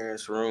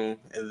parents' room,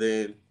 and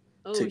then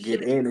Oh to get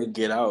shit. in and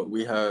get out,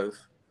 we have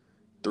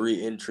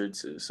 3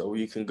 entrances. So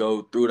you can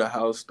go through the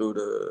house through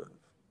the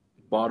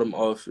bottom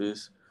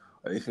office,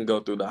 or you can go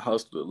through the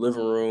house through the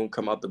living room,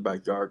 come out the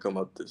backyard, come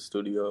out the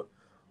studio,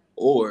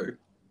 or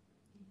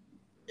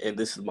and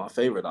this is my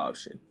favorite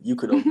option, you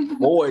could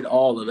avoid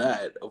all of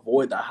that,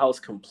 avoid the house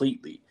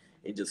completely,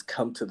 and just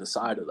come to the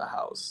side of the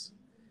house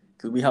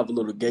because we have a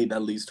little gate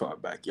that leads to our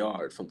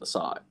backyard from the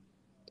side.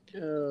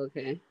 Oh,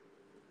 okay.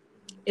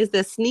 It's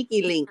the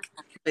sneaky link.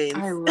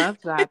 I love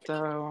that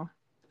though.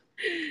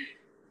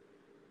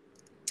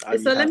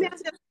 So let me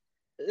ask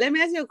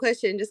you a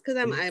question, just because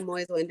I'm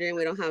always wondering.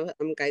 We don't have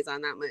guys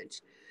on that much.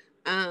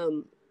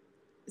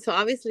 So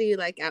obviously you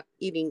like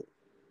eating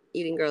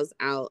girls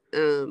out.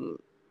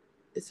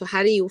 So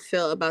how do you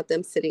feel about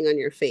them sitting on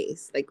your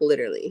face, like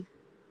literally?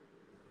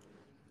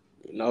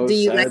 Do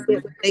you like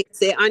it when they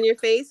sit on your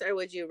face, or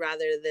would you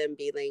rather them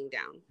be laying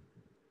down?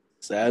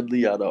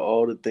 Sadly, out of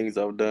all the things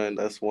I've done,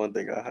 that's one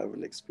thing I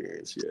haven't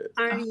experienced yet.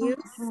 Are you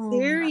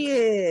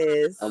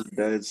serious? I'm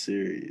dead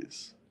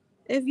serious.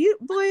 If you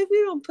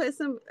don't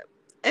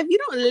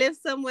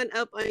lift someone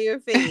up on your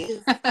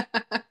face,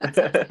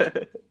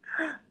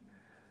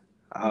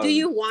 do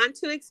you want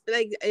to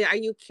are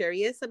you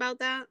curious about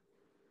that?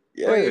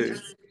 Yeah,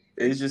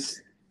 it's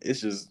just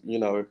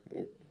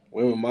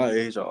women my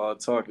age are all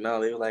talk now.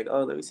 They were like,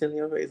 "Oh, let me sit in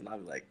your face," and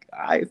I'm like,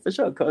 "All right, for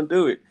sure, come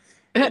do it."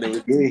 And then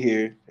we get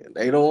here, and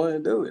they don't want to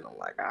do it. I'm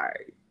like, "All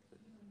right."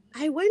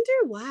 I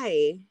wonder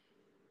why.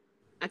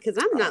 Because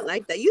I'm not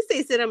like that. You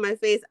say sit on my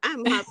face,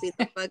 I'm hopping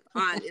the fuck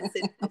on and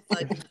sitting the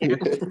fuck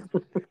down.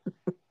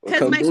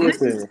 Because my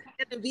question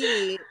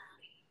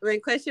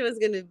was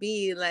gonna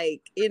be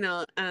like,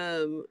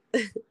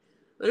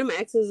 one of my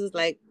exes was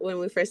like, when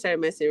we first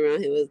started messing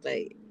around, he was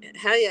like,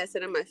 hell yeah,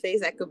 sit on my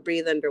face, I could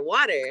breathe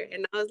underwater.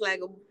 And I was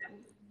like,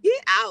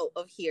 get out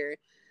of here.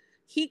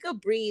 He could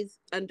breathe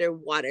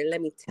underwater,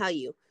 let me tell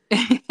you.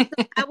 So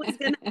I was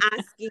gonna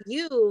ask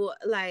you,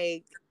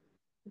 like,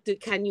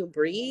 can you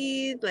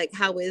breathe? Like,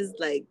 how is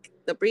like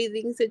the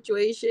breathing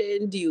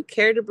situation? Do you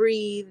care to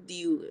breathe? Do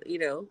you,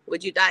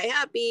 would you die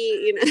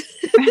happy?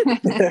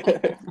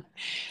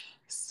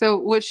 So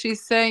what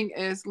she's saying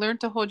is learn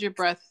to hold your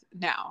breath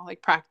now,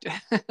 like practice.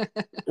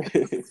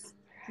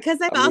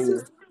 Because I've also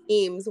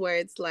seen memes where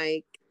it's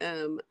like,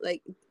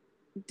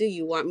 do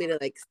you want me to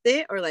like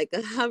sit or like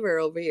hover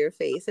over your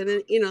face? And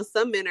then,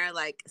 some men are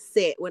like,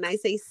 sit. When I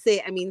say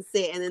sit, I mean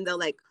sit. And then they'll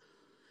like,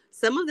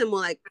 some of them will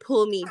like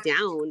pull me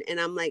down, and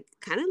I'm like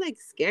kind of like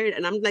scared,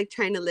 and I'm like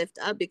trying to lift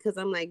up because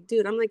I'm like,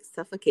 dude, I'm like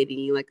suffocating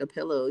you like a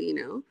pillow,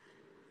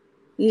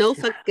 No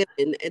fucks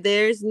given.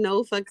 There's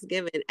no fucks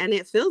given, and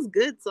it feels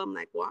good. So I'm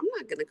like, well, I'm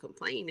not gonna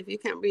complain. If you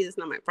can't breathe, it's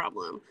not my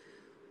problem.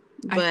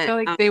 But I feel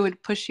like they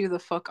would push you the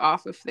fuck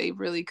off if they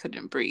really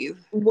couldn't breathe.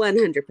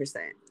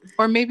 100%.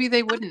 Or maybe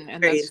they wouldn't,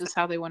 and that's just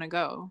how they want to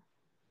go.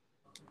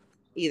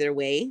 Either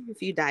way,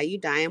 if you die, you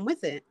die. I'm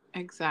with it.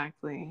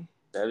 Exactly.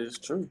 That is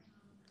true.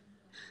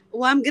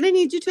 Well, I'm gonna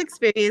need you to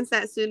experience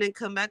that soon and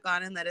come back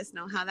on and let us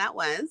know how that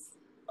was.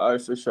 All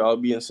right, for sure. I'll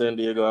be in San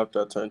Diego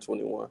after I turn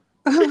 21.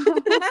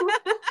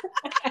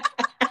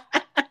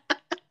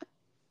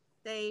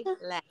 Say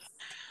less.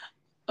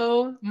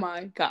 Oh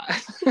my God.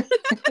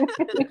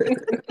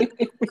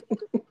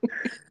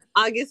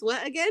 August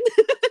what again?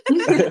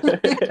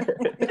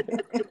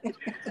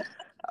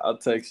 I'll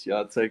text you.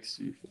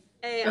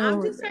 Hey, Oh I'm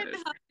my just trying to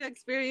God. help you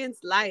experience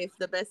life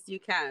the best you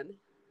can.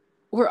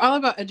 We're all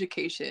about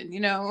education,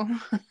 you know?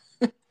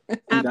 See,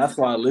 that's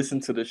why I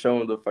listened to the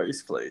show in the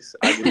first place.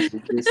 I get to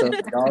get some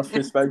of y'all's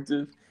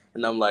perspective,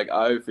 and I'm like,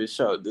 all right, for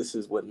sure, this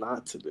is what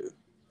not to do.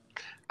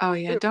 Oh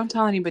yeah, don't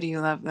tell anybody you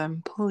love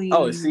them, please.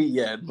 Oh, see,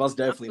 yeah, most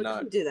definitely We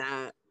not. don't do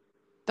that.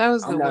 That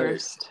was I'm the not.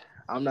 worst.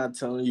 I'm not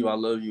telling you I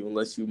love you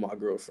unless you my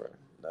girlfriend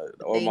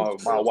or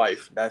Thank my you.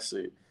 wife. That's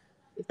it.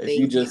 If you Thank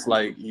you. just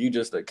like you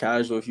just a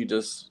casual, if you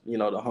just the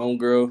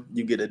homegirl,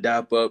 you get a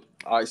dap up.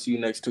 All right, see you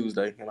next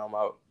Tuesday, and I'm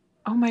out.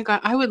 Oh my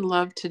God, I would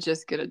love to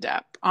just get a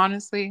dap.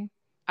 Honestly,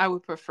 I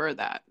would prefer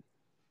that.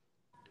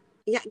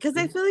 Yeah, because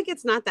I feel like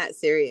it's not that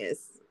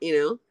serious, you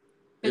know?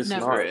 It It's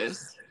never not.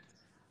 is.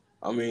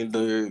 I mean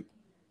the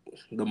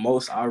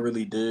most I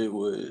really did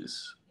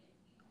was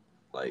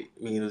like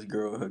me and this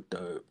girl hooked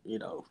up.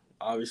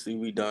 Obviously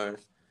we done.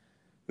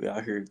 We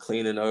out here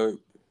cleaning up.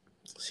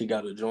 She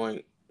got a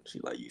joint. She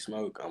like, you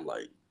smoke? I'm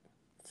like,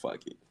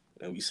 fuck it.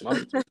 And we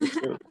smoked.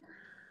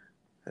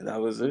 And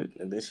that was it.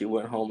 And then she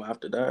went home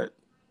after that.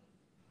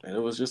 And it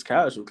was just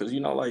casual because,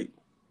 like,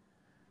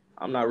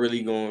 I'm not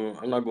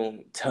going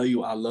to tell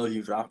you I love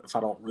you if I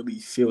don't really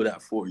feel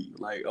that for you.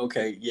 Like,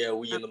 okay, yeah,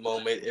 we in the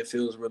moment. It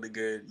feels really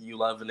good. You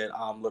loving it.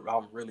 I'm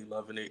really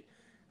loving it.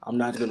 I'm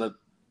not going to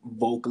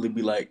vocally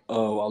be like,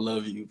 oh, I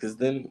love you. Because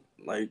then,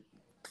 like,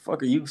 the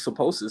fuck are you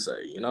supposed to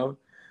say,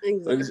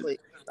 Exactly.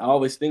 I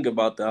always think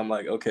about that. I'm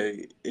like,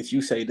 okay, if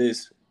you say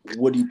this,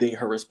 what do you think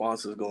her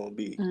response is going to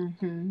be?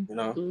 Mm-hmm.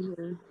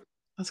 Mm-hmm.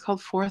 That's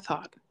called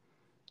forethought.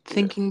 Yeah.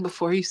 Thinking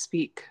before you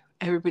speak.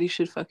 Everybody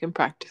should fucking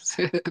practice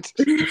it.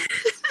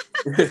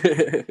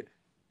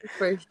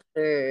 For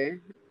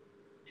sure.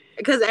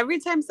 Because every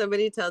time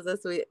somebody tells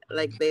us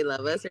they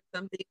love us or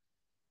something,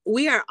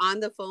 we are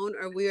on the phone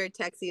or we are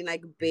texting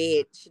like,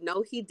 bitch,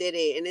 no, he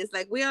didn't. And it's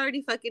like, we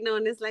already fucking know.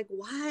 And it's like,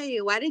 why?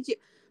 Why did you?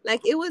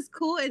 Like, it was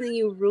cool. And then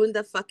you ruined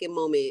the fucking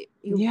moment.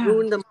 You Yeah.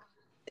 ruined the moment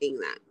saying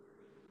that.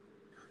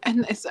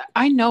 And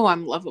I know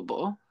I'm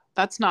lovable.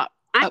 That's not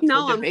I up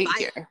know for I'm debate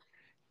fine. here.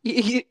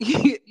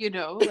 You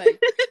know,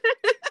 like,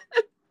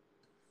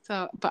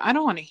 so, but I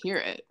don't want to hear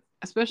it,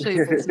 especially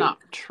if it's not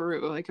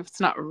true, like if it's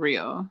not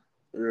real.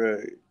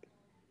 Right.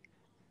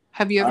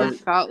 Have you ever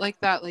felt like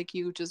that? Like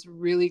you just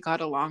really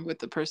got along with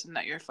the person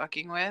that you're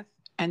fucking with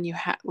and you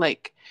had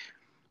like,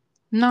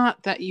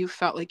 not that you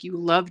felt like you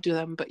loved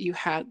them, but you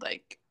had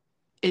like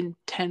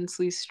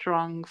intensely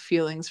strong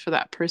feelings for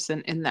that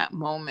person in that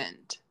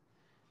moment.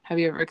 Have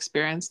you ever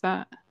experienced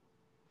that?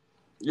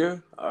 Yeah,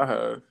 I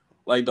have.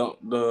 Like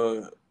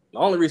the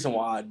only reason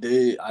why I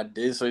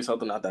did say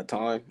something at that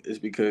time is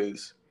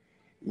because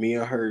me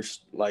and her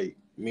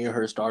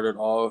started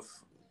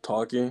off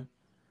talking,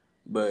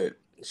 but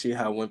she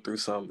had went through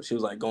she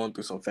was like going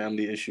through some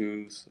family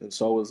issues, and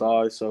so was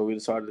I. So we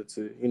decided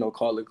to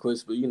call it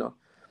quits. But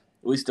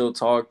we still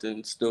talked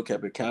and still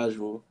kept it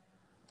casual.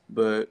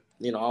 But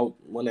I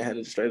went ahead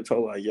and straight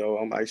told her like, yo,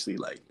 I actually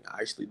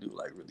do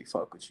like really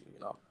fuck with you.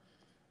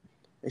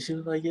 And she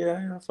was like,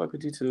 yeah, I fuck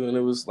with you too. And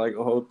it was like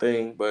a whole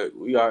thing. But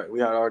we had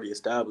already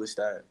established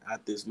that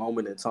at this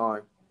moment in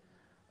time,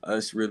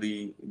 us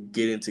really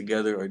getting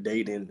together or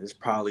dating is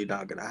probably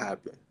not gonna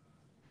happen.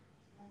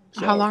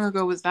 So, How long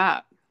ago was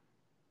that?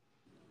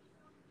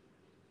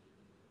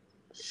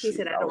 He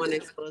said, I don't want to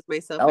expose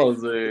myself. That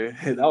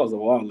was a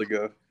while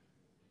ago.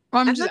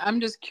 Well, I'm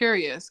just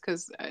curious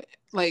because,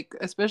 like,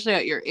 especially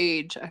at your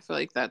age, I feel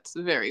like that's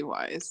very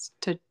wise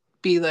to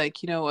be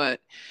like, you know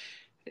what,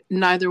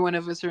 neither one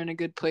of us are in a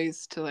good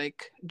place to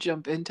like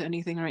jump into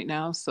anything right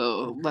now,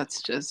 so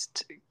let's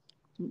just,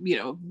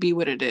 be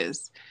what it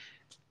is.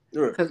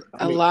 Because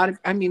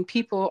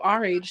people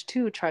our age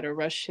too try to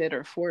rush shit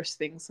or force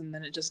things, and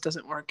then it just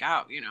doesn't work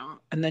out,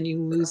 and then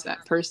you lose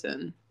that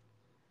person.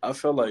 I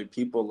feel like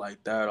people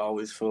like that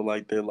always feel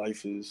like their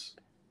life is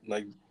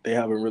like they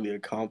haven't really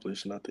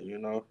accomplished nothing.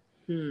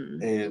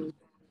 And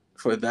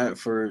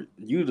for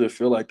you to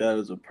feel like that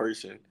as a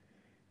person,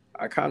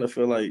 I kind of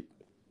feel like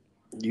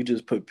you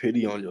just put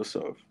pity on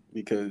yourself,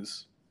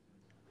 because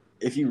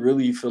if you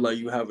really feel like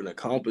you haven't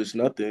accomplished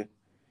nothing,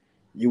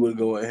 you would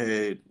go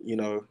ahead,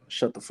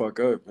 shut the fuck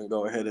up and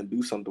go ahead and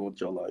do something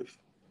with your life,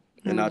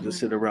 and not just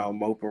sit around,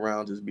 mope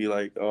around, just be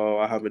like, oh,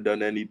 I haven't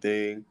done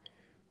anything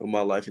with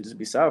my life, and just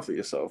be sad for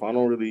yourself.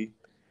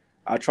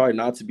 I try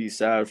not to be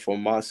sad for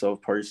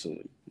myself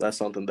personally. That's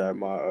something that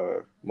my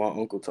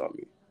uncle taught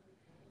me.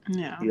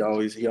 Yeah.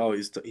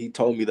 He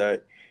told me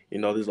that,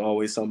 there's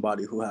always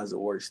somebody who has it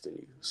worse than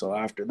you. So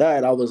after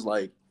that, I was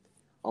like,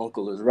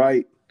 uncle is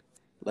right.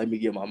 Let me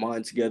get my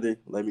mind together.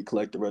 Let me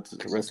collect the rest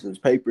of this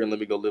paper, and let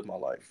me go live my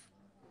life.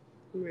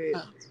 Right.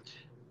 Oh,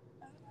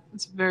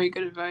 that's very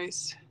good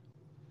advice.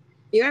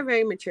 You are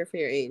very mature for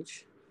your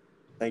age.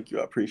 Thank you.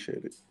 I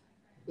appreciate it.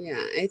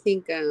 Yeah, I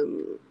think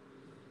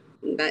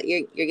that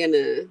you're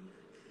gonna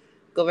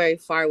go very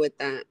far with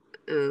that.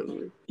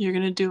 You're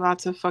gonna do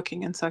lots of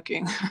fucking and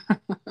sucking.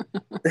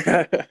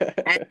 And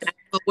that's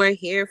what we're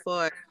here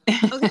for.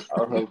 Okay.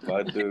 I hope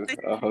I do.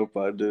 I hope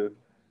I do.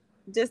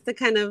 Just to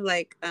kind of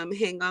like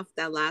hang off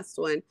that last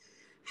one.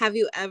 Have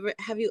you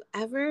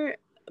ever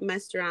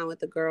messed around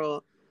with a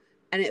girl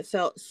and it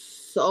felt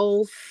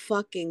so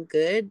fucking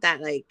good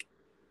that like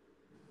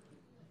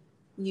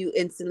you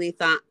instantly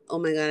thought, "Oh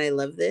my god, I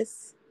love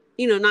this."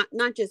 You know,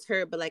 not just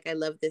her, but like I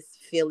love this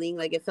feeling.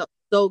 Like it felt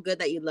so good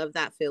that you love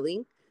that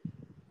feeling.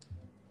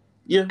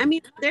 Yeah. I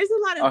mean, there's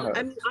a lot of. I I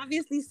have. mean,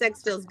 obviously,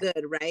 sex feels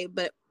good, right?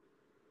 But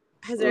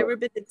has there Uh, ever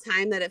been a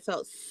time that it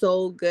felt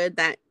so good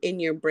that in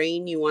your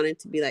brain you wanted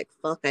to be like,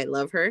 "Fuck, I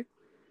love her,"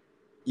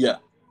 yeah,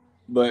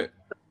 but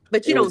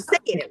but you it don't was say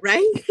it,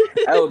 right?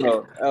 hell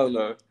no, hell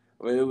no.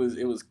 But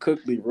it was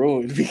quickly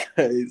ruined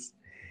because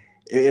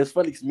it's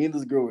funny because me and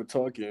this girl were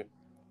talking,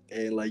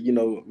 and like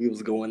we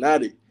was going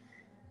at it,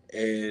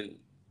 and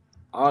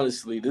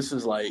honestly, this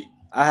is like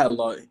I had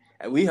lost,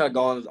 and we had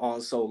gone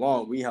on so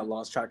long, we had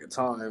lost track of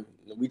time.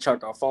 We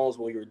checked our phones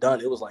when we were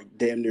done. It was like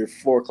damn near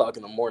 4 o'clock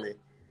in the morning,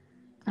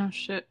 Oh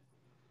shit.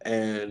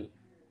 and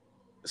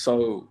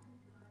so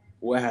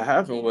what had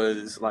happened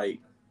was like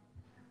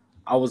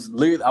I was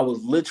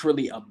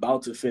literally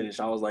about to finish.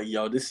 I was like,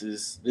 yo, this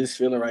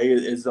feeling right here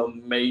is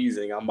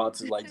amazing. I'm about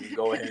to like just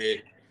go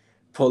ahead,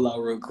 pull out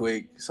real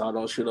quick so I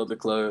don't shit up the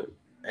club.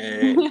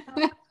 And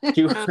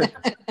she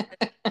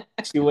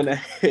she went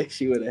ahead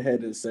she went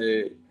ahead and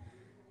said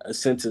a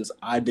sentence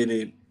I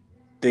didn't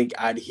think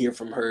I'd hear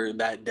from her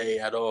that day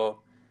at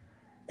all.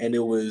 And it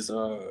was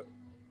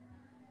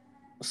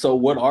so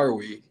what are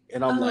we?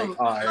 And I'm like,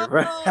 Oh, all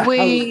right, right.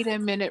 wait a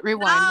minute.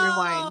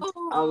 Rewind.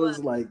 I No. was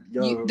like,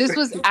 yo. This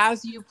was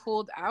as you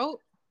pulled out,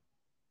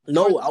 or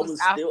No, this I was was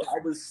after? I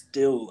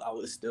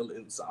was still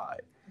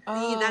inside.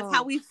 See, that's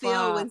how Oh we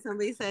feel fuck! when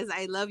somebody says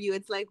 "I love you."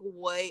 It's like,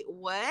 wait,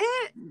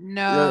 what?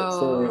 Yeah,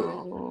 so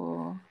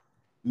No.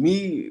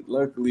 me,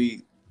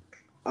 luckily,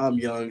 I'm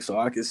young, so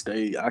I can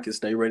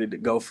stay ready to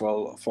go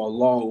for a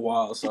long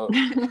while. So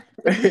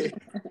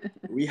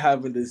we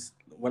having this.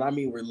 What I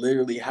mean, we're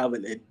literally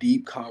having a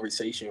deep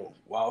conversation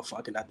while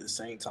fucking at the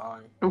same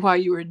time. While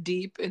you were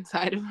deep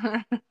inside of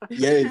her.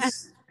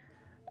 Yes,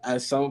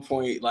 at some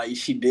point, like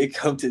she did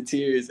come to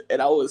tears,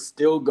 and I was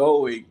still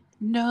going.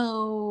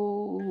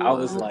 I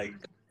was No. like,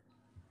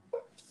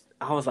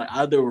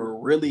 either we're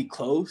really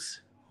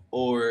close,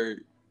 or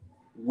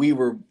we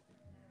were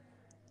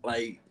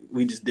like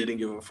we just didn't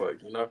give a fuck,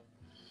 you know.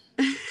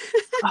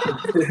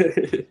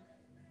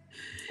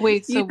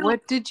 Wait. You So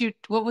know,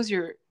 what was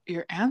your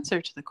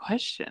answer to the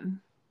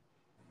question?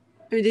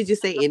 or did you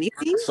say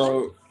anything?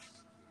 So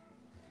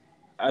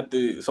at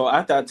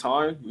that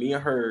time, me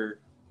and her,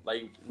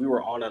 like, we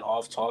were on and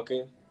off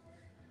talking,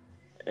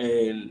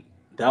 and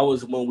that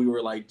was when we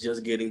were like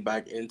just getting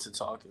back into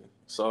talking.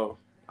 So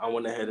I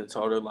went ahead and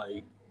told her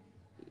like,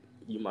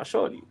 "You my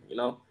shorty," you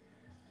know.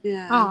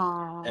 Yeah.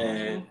 Oh.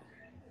 And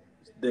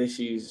then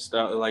she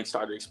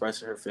started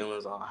expressing her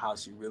feelings on how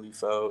she really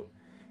felt,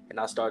 and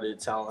I started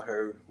telling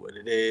her what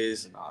it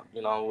is, and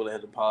I went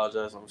ahead and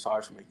apologized. I'm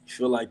sorry for making you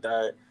feel like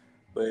that,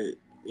 but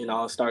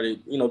I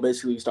started,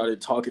 basically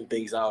started talking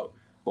things out.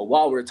 But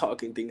while we're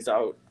talking things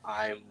out,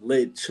 I'm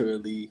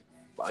literally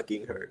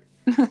fucking her.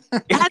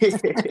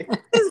 That's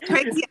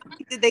crazy.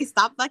 Did they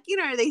stop fucking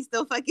or are they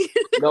still fucking?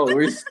 No,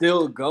 we're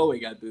still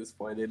going at this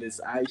point, and it's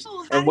actually.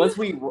 Oh, how And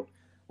do you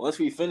once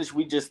we finished,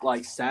 we just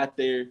like sat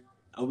there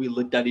and we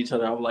looked at each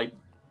other. I was like,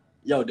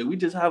 "Yo, did we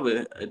just have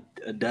a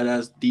dead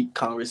ass deep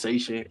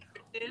conversation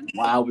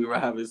while we were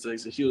having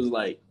sex?" And she was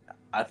like,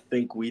 "I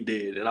think we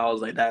did," and I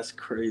was like, "That's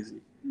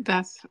crazy."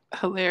 That's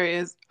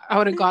hilarious. I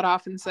would have got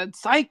off and said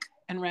psych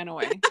and ran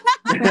away.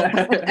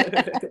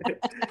 I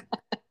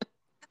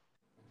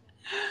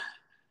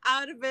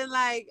would have been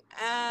like,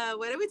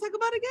 what did we talk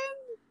about again?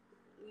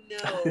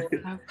 No.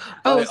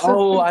 Oh,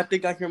 so I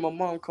think I hear my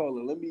mom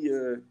calling. Let me get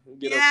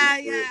up Yeah,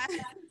 this yeah.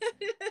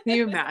 can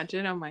you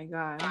imagine? Oh my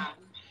god.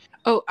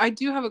 Oh, I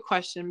do have a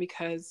question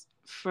because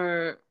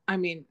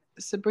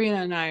Sabrina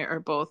and I are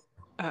both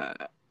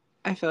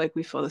I feel like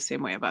we feel the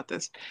same way about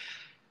this.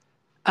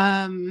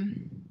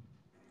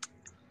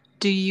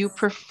 Do you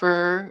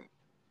prefer,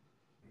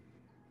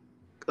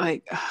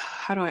 like,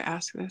 how do I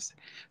ask this?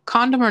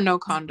 Condom or no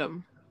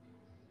condom?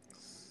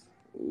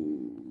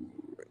 Ooh,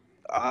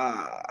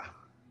 ah,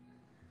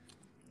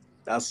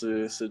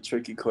 it's a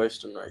tricky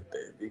question right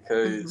there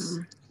because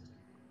Mm-hmm.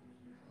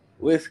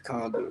 with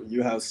condom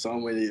you have so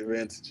many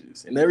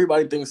advantages, and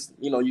everybody thinks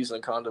using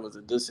a condom is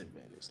a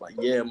disadvantage. Like,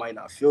 yeah, it might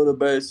not feel the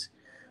best,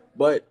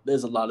 but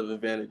there's a lot of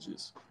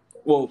advantages.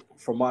 Well,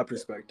 from my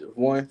perspective,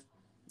 one,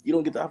 you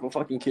don't get to have a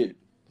fucking kid.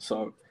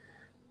 So,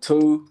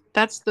 two,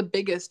 That's the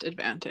biggest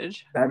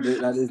advantage. that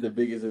is the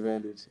biggest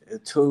advantage.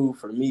 And two,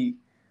 for me,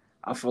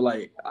 I feel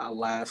like I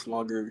last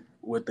longer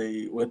with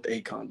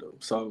a condom.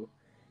 So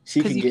she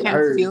Because can you get can't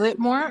hers. feel it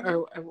more,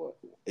 or what?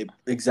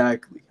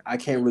 Exactly. I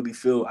can't really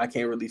feel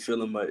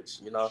it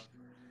much, you know.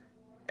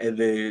 And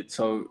then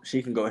so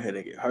she can go ahead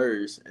and get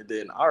hers, and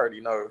then I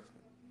already know.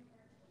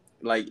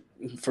 Like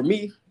for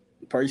me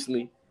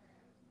personally,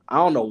 I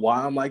don't know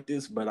why I'm like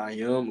this, but I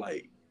am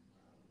like,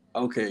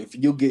 okay, if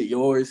you get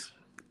yours,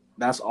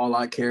 that's all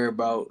I care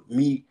about.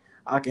 Me,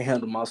 I can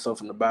handle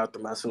myself in the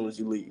bathroom as soon as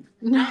you leave.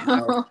 You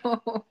know,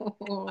 No.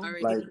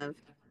 Already like love.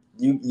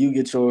 you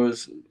get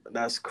yours,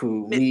 that's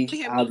cool. Man, Me, over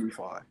here I'll making be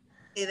fine.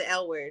 me say the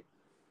L word.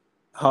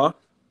 Huh?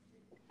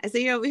 I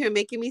say you're over here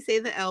making me say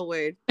the L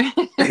word.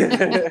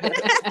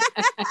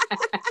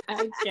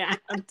 I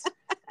can't.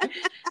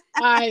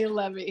 I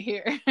love it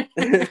here.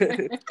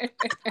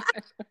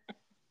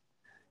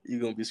 You're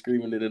gonna be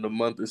screaming it in a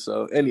month or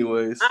so.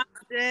 Anyways, I'm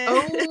dead.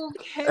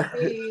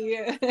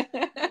 Okay.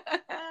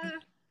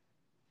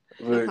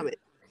 No but, comment.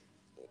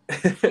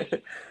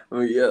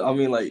 but yeah, I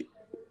mean like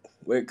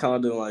with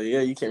condom, like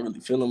yeah, you can't really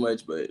feel them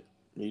much, but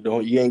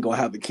you ain't gonna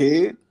have a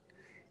kid.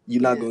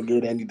 You're not Yeah. gonna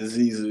get any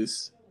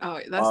diseases. Oh,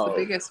 that's the Um,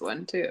 biggest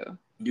one too.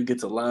 you get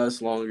to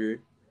last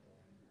longer,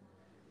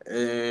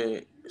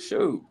 and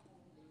shoot,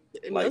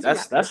 And like those are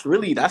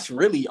my that's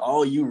really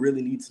all you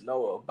really need to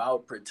know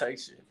about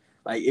protection.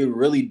 Like it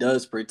really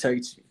does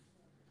protect you.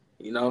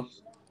 You know.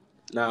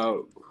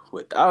 Now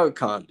without a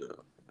condom,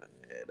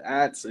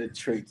 that's a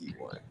tricky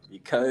one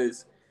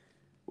because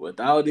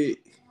without it,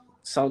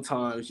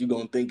 sometimes you're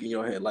gonna think in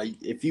your head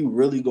like if you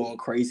really going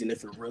crazy and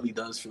if it really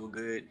does feel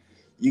good,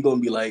 you're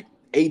gonna be like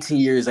 18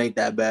 years ain't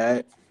that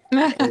bad,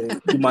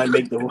 and you might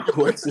make the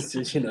worst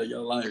decision of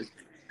your life.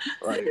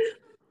 Like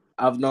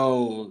I've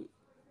known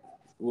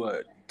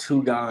what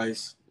two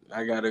guys.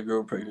 I got a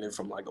girl pregnant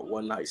from like a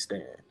one night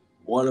stand.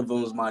 One of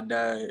them is my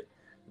dad.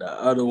 The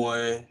other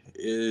one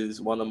is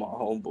one of my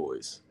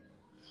homeboys.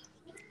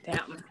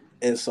 Damn.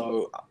 And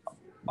so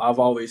I've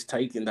always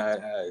taken that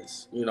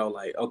as,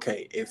 like,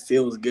 okay, it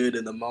feels good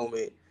in the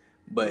moment,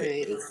 but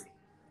right. if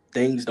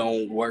things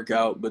don't work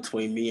out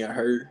between me and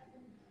her,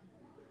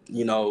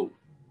 you know,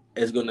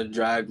 it's going to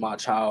drag my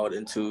child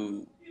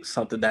into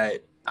something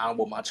that I don't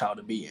want my child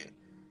to be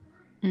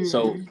in.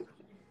 So Mm.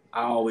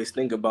 I always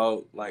think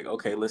about, like,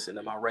 okay, listen,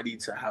 am I ready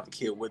to have a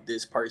kid with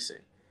this person?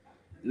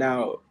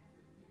 Now,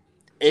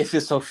 if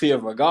it's Sofia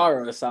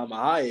Vergara or Salma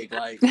Hayek,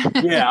 like,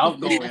 yeah, I'm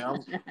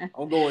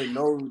going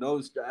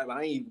no strap.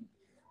 I ain't,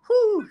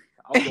 whew,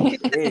 I'm going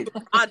in.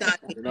 Raw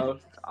dog.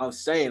 I'm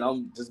saying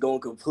I'm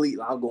going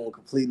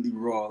completely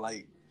raw.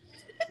 Like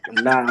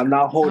I'm not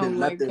Oh holding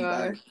my nothing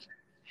back. gosh.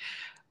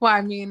 Well,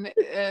 I mean,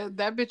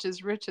 that bitch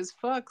is rich as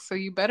fuck, so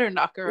you better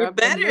knock her You up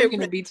and you're better.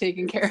 going to be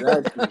taken care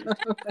of. Exactly.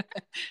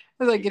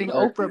 It's like getting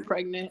Exactly. Oprah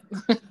pregnant.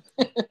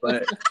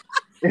 But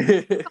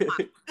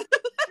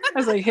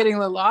That's like hitting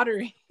the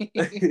lottery.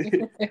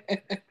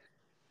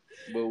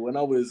 but when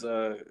I was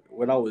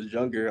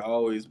younger,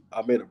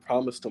 I made a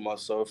promise to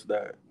myself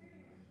that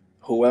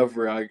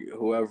whoever I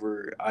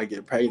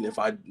get pregnant, if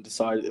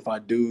I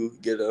do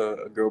get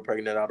a girl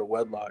pregnant out of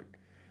wedlock,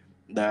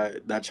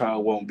 that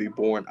child won't be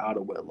born out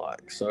of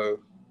wedlock. So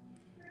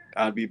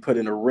I'd be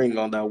putting a ring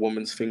on that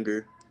woman's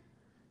finger,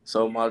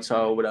 so my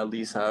child would at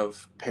least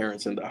have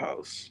parents in the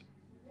house.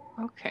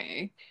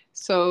 Okay.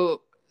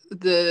 So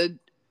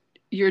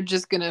you're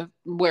just gonna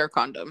wear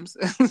condoms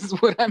is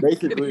what I'm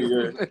Basically,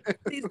 getting. yeah.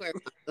 Please wear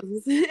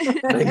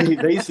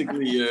condoms.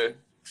 Basically, yeah.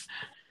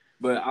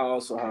 But I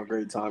also have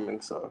great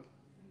timing, so.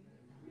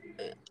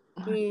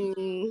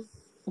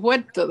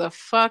 What the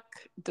fuck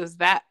does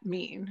that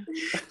mean?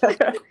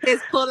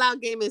 His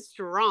pull-out game is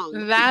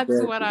strong. That's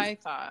what Exactly. I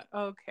thought.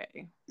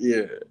 Okay.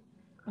 Yeah,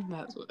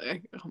 That's what oh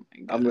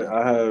my I god. mean,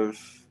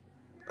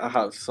 I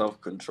have self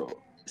control.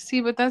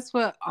 See, but that's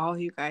what all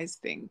you guys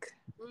think.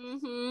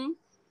 Mm-hmm.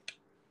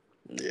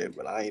 Yeah,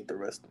 but I ain't the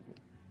rest of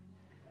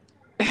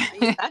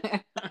them.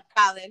 That's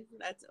valid.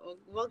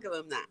 We'll give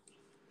him that.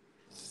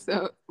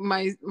 So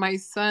my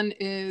son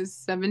is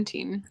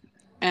 17,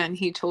 and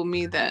he told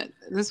me that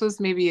this was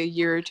maybe a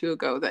year or two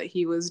ago that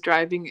he was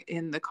driving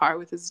in the car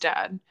with his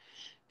dad,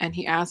 and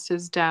he asked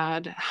his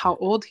dad how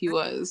old he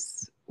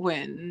was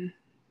when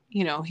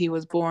he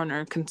was born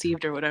or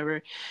conceived or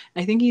whatever.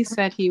 I think he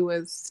said he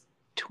was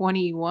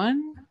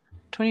 21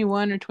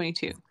 or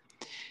 22.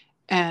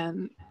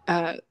 And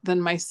then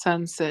my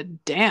son said,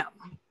 damn,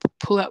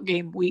 pull out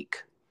game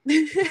weak.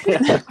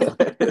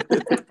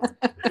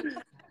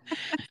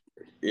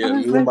 Yeah, I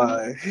was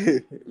like,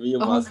 me and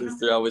my oh,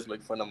 sister always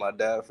make fun of my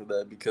dad for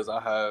that because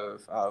I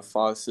have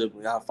five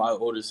siblings. I have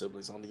five older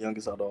siblings. I'm the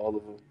youngest out of all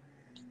of them.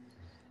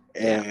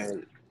 damn.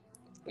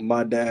 And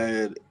my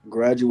dad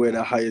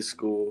graduated high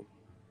school,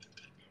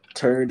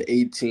 turned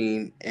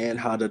 18, and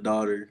had a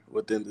daughter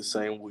within the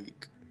same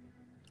week.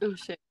 Oh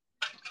shit.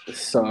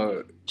 So,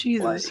 like,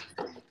 Jesus.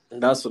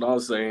 that's what I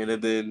was saying.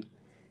 And then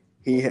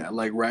he had,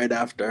 like, right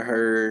after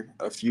her,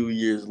 a few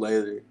years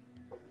later,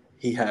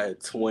 he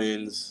had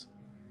twins.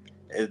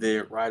 And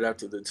then right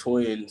after the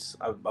twins,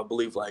 I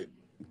believe, like,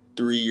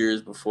 3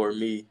 years before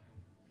me,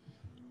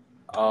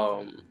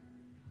 um,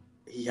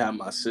 he had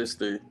my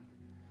sister,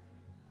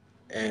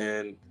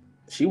 and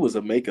she was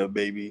a makeup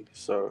baby.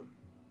 So,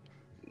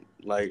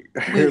 like,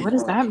 Wait, what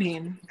does that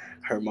mean?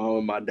 her mom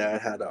and my dad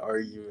had an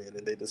argument,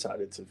 and they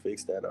decided to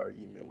fix that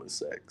argument with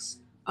sex.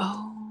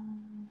 Oh.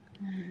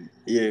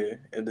 Yeah,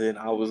 and then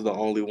I was the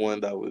only one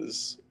that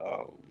was.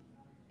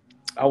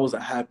 I was a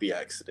happy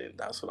accident.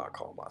 That's what I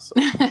call myself.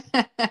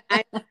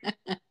 I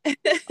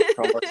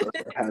Call myself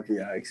a happy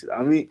accident.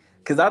 I mean,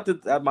 because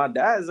at my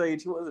dad's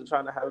age, he wasn't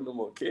trying to have no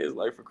more kids.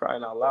 Like, for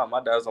crying out loud,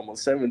 my dad's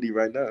almost 70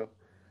 right now.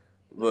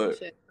 But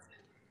shit.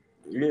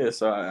 yeah,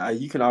 so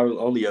you can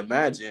only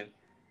imagine,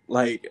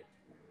 like,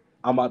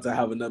 I'm about to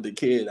have another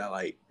kid at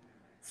like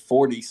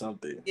 40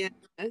 something. Yeah.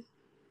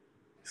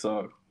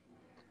 So,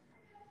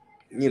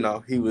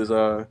 he was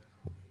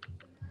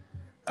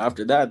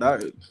after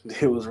that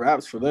it was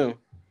raps for them.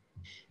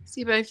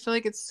 See, but I feel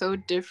like it's so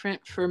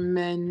different for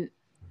men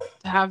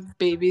to have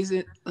babies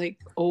like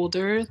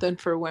older than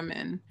for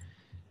women.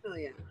 Oh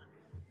yeah.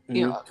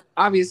 You know,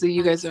 obviously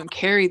you guys don't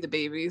carry the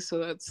baby, so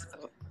that's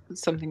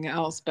something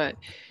else. But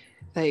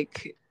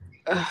like,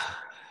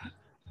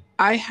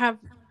 I have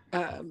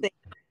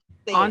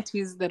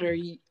aunties that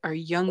are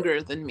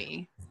younger than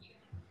me,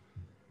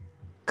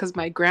 because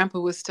my grandpa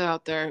was still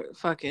out there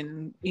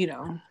fucking,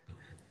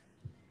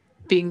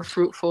 being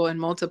fruitful and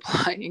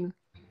multiplying.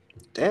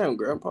 Damn,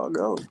 grandpa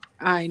go.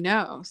 I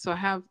know. So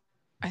I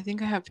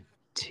think I have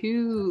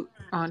 2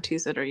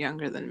 aunties that are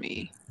younger than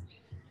me.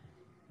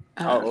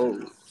 How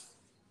old?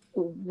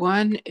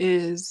 One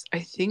is, I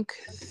think,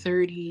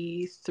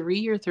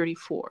 33 or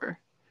 34.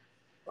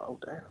 Oh,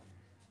 damn.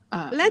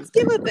 Let's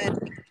give a better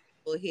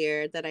example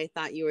here that I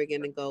thought you were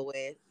gonna go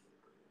with.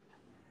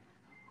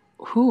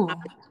 Who?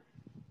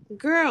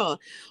 Girl,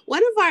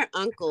 one of our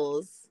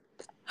uncles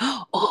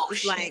Oh, was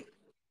shit. like,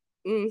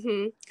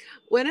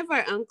 one of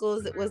our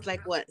uncles was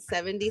like, what,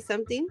 70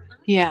 something?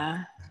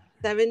 Yeah.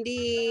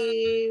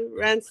 70,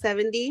 around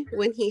 70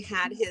 when he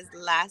had his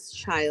last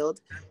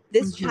child.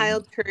 This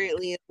child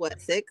currently is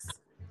what, 6?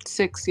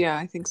 6, yeah,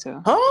 I think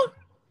so. Huh?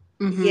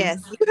 Mm-hmm.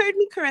 Yes, you heard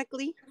me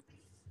correctly.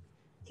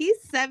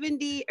 He's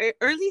 70 or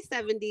early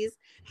 70s,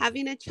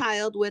 having a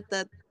child with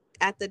at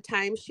the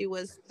time she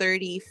was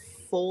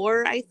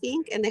 34, I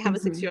think, and they have a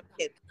 6-year-old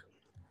kid.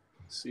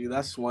 See,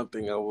 that's one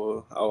thing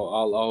I'll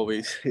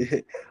always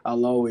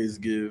I'll always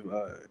give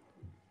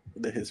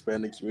the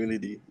Hispanic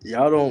community.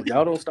 Y'all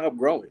don't stop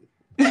growing.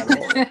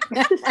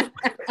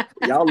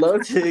 Y'all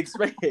love to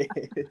expand. Que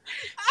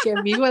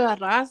viva la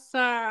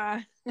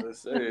raza. I'm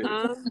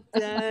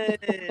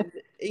done.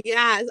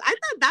 Yeah, I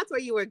thought that's where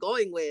you were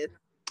going with.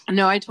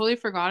 No, I totally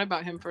forgot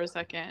about him for a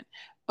second.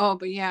 Oh,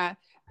 but yeah,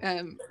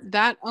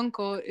 that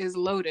uncle is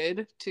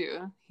loaded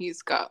too.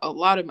 He's got a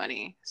lot of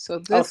money. So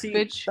this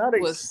bitch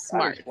was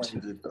smart. That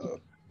explains it, though.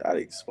 That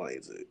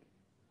explains it.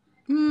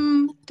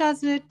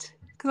 Does it?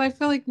 Because I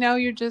feel like now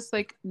you're just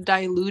like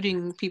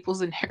diluting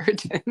people's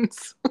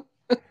inheritance.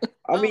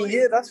 I mean,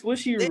 yeah, that's what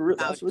she's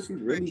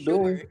really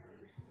doing.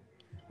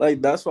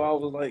 Like, that's why I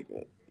was like,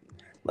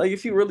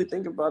 if you really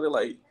think about it,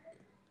 like,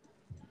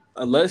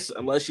 unless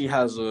she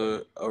has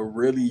a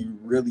really,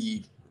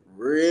 really,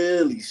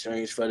 really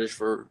strange fetish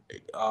for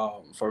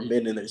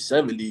men in their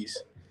 70s,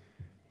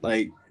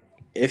 like,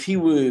 if he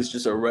was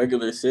just a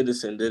regular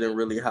citizen, didn't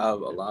really have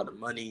a lot of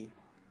money,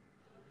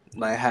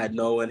 like, had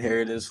no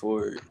inheritance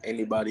for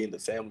anybody in the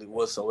family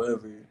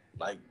whatsoever,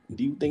 like,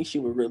 do you think she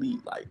would really,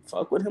 like,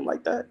 fuck with him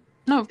like that?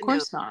 No, of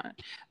course not.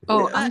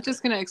 Oh, yeah. I'm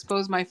just going to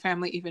expose my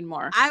family even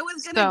more. I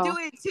was going to do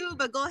it too,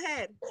 but go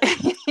ahead.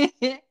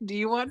 Do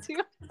you want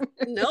to?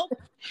 Nope.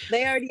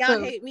 They already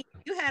all hate me.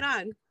 You head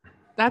on.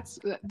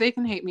 They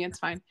can hate me. It's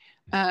fine.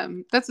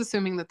 That's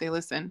assuming that they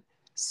listen.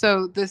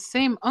 So the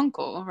same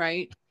uncle,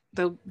 right?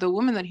 The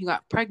woman that he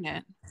got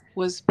pregnant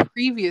was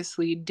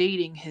previously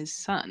dating his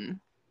son.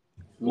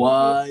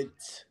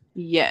 What?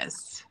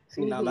 Yes.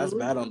 See, now that's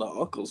bad on the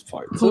uncle's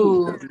part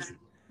too.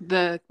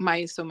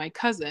 My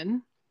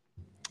cousin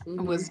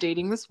was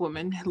dating this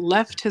woman,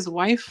 left his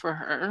wife for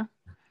her,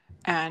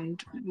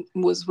 and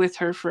was with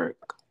her for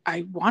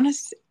I want to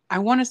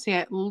say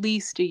at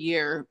least a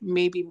year,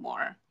 maybe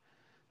more.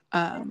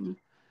 And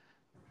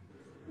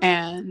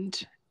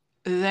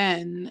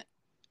then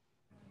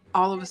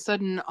all of a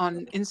sudden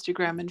on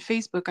Instagram and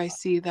Facebook, I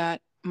see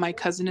that my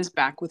cousin is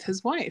back with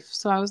his wife.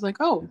 So I was like,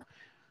 oh,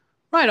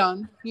 right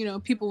on.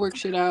 People work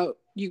shit out.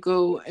 You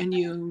go and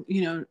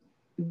you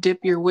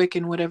dip your wick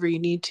in whatever you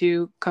need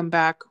to, come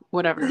back,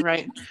 whatever,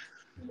 right?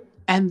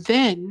 And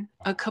then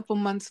a couple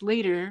months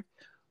later,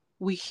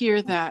 we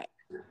hear that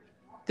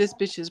this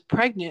bitch is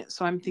pregnant.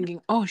 So I'm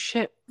thinking, oh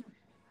shit,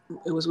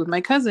 it was with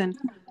my cousin.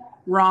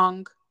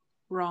 Wrong.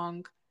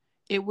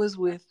 It was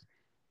with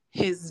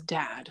his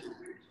dad.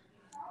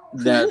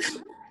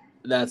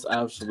 That's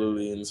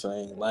absolutely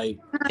insane. Like,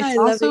 it's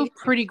also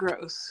pretty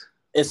gross.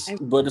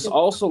 But it's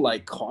also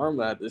like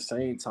karma at the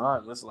same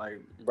time. It's like,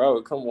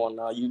 bro, come on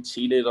now, you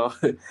cheated on,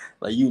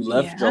 like, you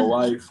left your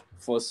wife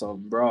for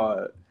some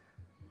broad,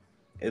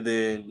 and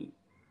then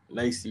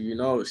next thing you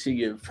know, she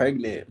get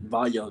pregnant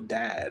by your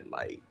dad.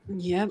 Like,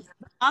 yep.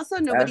 Also,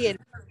 nobody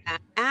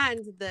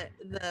And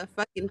the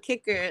fucking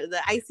kicker,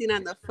 the icing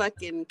on the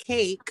fucking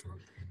cake,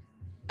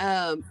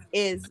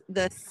 is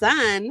the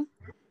son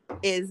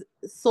is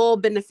sole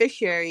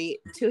beneficiary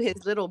to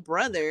his little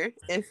brother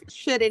if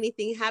should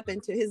anything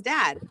happen to his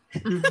dad.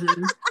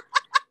 Mm-hmm.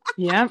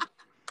 Yep.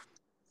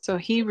 So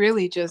he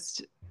really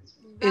just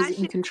That is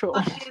in shit control.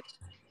 fucking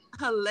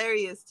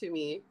hilarious to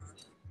me.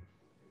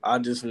 I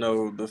just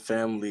know the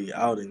family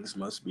outings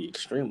must be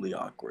extremely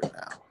awkward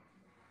now.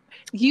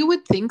 You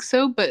would think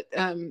so, but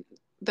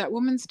that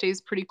woman stays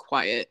pretty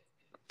quiet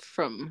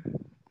from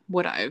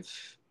what I've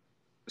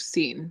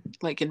seen,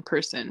 like in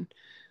person.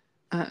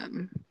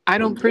 I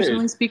don't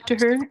personally speak to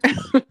her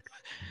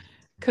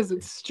because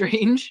it's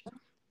strange,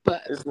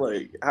 but It's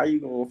like, how you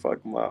gonna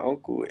fuck my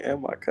uncle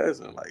and my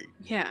cousin? Like,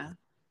 yeah,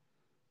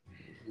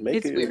 make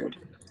it's it weird.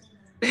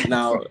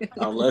 now.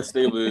 Unless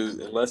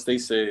they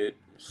said,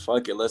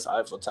 fuck it, let's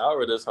Eiffel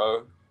Tower this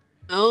hoe.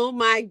 Oh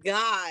my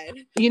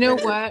god. You know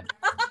what?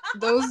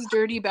 Those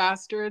dirty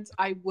bastards,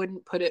 I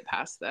wouldn't put it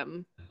past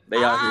them.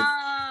 They out here.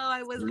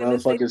 I was gonna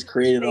say Motherfuckers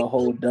created a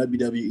whole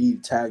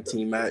WWE tag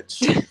team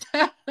match.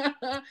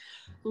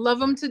 Love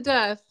them to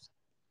death.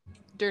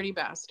 Dirty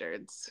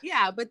bastards.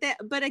 Yeah,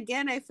 but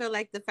again, I feel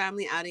like the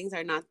family outings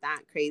are not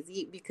that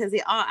crazy because they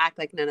all act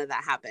like none of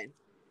that happened.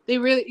 They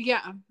really,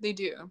 yeah, they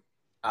do.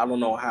 I don't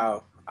know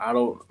how. I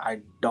don't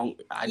know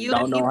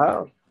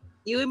how.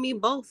 You and me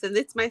both, and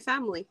it's my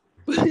family.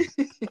 Like,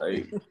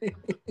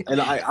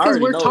 and I Because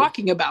already we're know,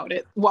 talking about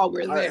it while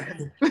we're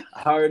there.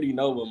 I already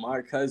know, but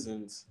my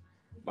cousins,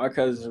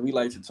 we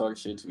like to talk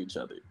shit to each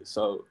other.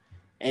 So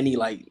any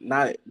like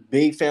not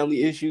big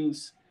family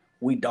issues,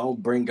 we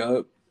don't bring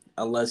up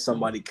unless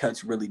somebody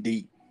cuts really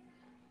deep.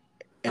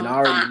 And I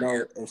already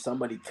know if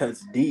somebody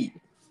cuts deep,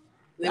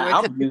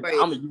 I'm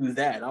gonna use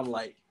that. I'm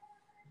like,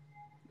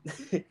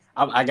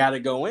 I gotta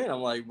go in.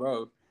 I'm like,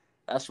 bro,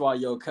 that's why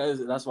your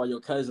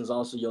cousin's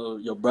also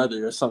your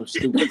brother or something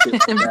stupid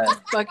like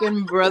that.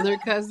 Fucking brother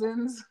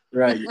cousins.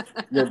 Right.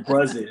 Your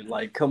brother.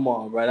 Like, come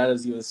on, bro. That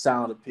doesn't even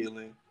sound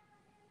appealing.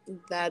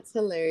 That's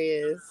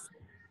hilarious.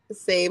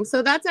 Same.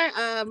 So that's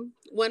our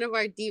one of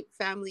our deep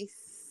family.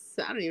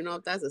 I don't even know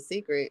if that's a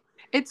secret.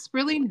 It's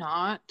really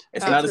not.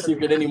 It's not a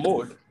secret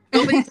anymore.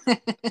 Nobody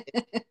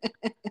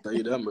Tell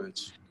you that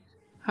much.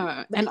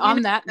 And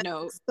on that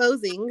note,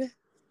 exposing.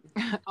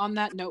 On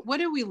that note, what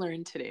did we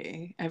learn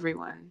today,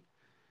 everyone?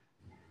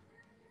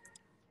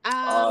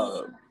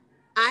 I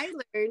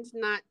learned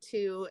not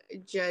to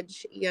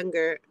judge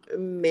younger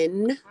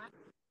men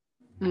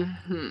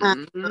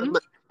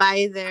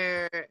by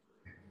their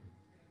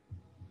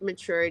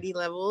maturity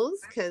levels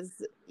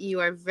because you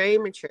are very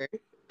mature.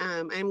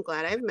 I'm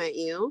glad I've met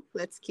you.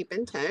 Let's keep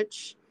in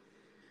touch.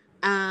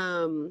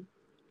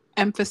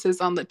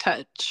 Emphasis on the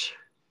touch.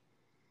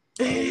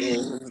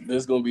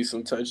 There's gonna be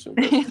some touching.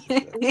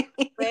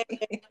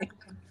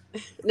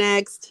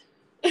 Next.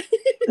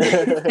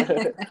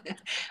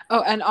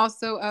 Oh, and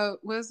also,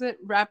 was it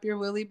wrap your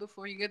willy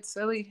before you get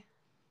silly?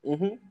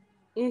 What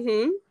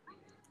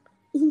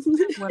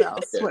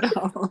else? What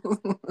else?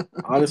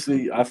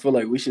 Honestly, I feel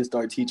like we should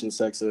start teaching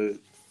sex ed.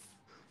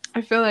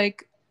 I feel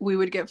like we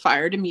would get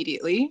fired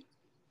immediately.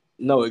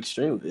 No,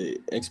 extremely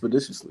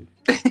expeditiously.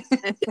 I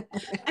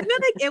feel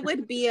like it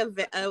would be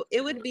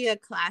a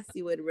class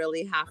you would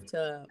really have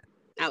to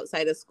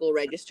outside of school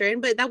register in,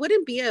 but that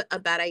wouldn't be a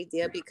bad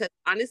idea because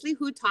honestly,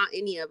 who taught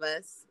any of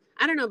us?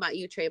 I don't know about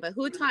you, Trey, but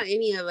who taught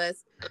any of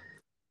us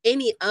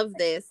any of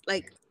this?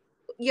 Like,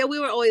 yeah, we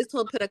were always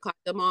told put a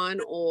condom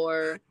on,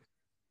 or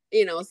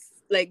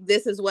like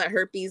this is what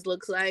herpes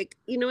looks like.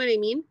 You know what I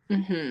mean?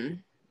 Mm-hmm.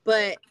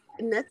 But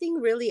nothing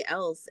really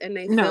else. And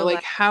I no, feel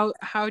like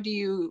how do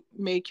you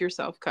make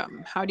yourself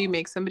come? How do you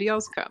make somebody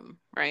else come?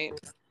 Right?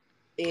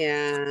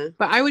 Yeah.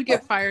 But I would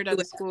get fired out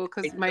of school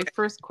because my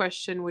first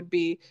question would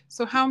be,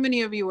 so how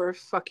many of you are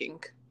fucking?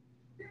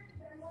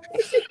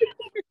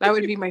 That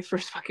would be my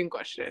first fucking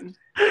question.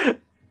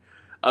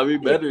 I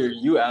mean, better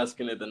you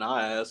asking it than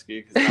I ask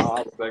it because now I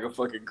look like a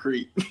fucking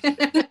creep.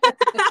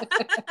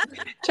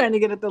 Trying to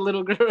get at the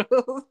little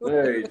girls.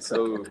 Hey,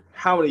 so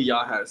how many of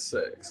y'all had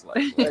sex?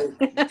 Like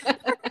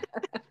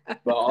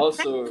but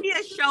also be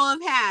a show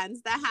of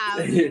hands that have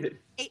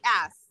 8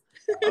 ass.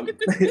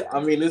 I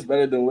mean, it's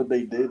better than what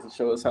they did to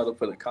show us how to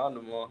put a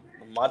condom on.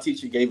 My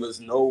teacher gave us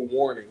no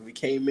warning. We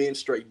came in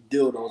straight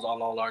dildos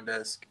all on our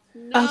desk.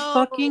 No. A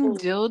fucking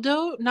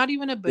dildo? Not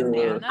even a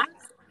banana?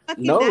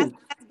 No,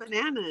 that's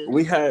bananas.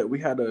 We had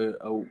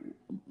a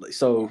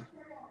so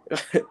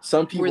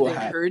some people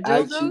had her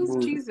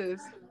dildos.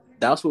 Jesus,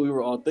 that's what we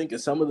were all thinking.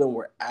 Some of them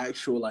were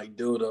actual like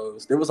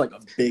dildos. There was like a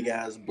big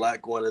ass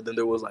black one, and then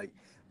there was like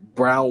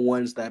brown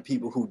ones that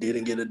people who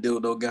didn't get a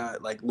dildo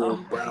got, like little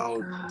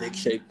brown dick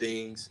shaped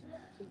things.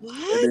 What?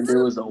 And then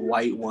there was a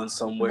white one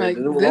somewhere. Like,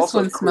 there was this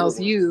also one smells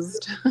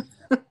used.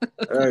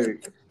 Hey,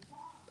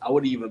 I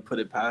wouldn't even put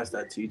it past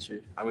that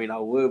teacher. I mean, I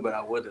would, but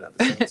I wouldn't at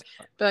the same time.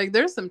 But like,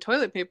 there's some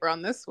toilet paper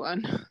on this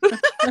one.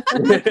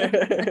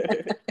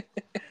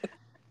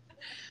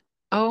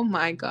 Oh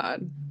my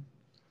God.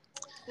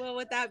 Well,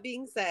 with that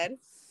being said,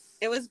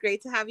 It was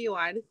great to have you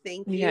on.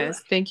 Thank you.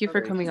 Yes, thank you for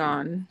Thank coming you.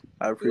 on.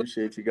 I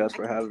appreciate you guys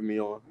for having me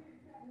on.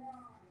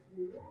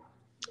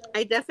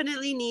 I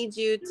definitely need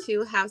you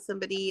to have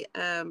somebody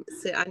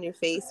sit on your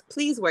face.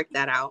 Please work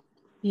that out.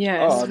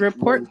 Yes, I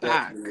report most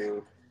back. definitely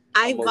will.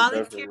 I most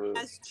volunteer definitely will.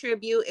 as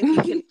tribute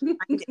if you can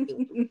find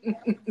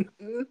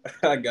anyone.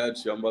 I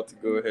got you. I'm about to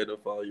go ahead and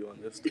follow you on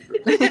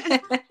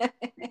Instagram.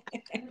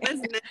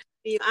 What's next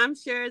for you? I'm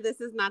sure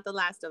this is not the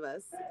last of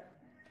us.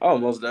 Oh,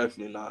 most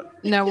definitely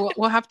not. No,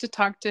 we'll have to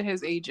talk to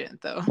his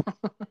agent though.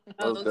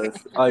 Okay.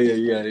 Oh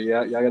yeah.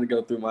 Y'all gotta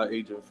go through my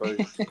agent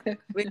first.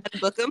 We gotta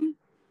book them.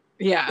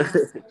 Yeah.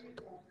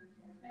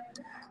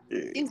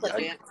 Seems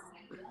legit.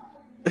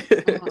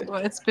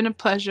 Well, it's been a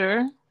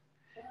pleasure.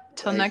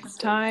 Till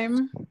next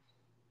time.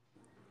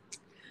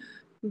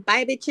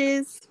 Bye,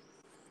 bitches.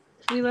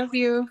 We love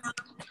you.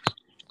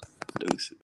 Deuces.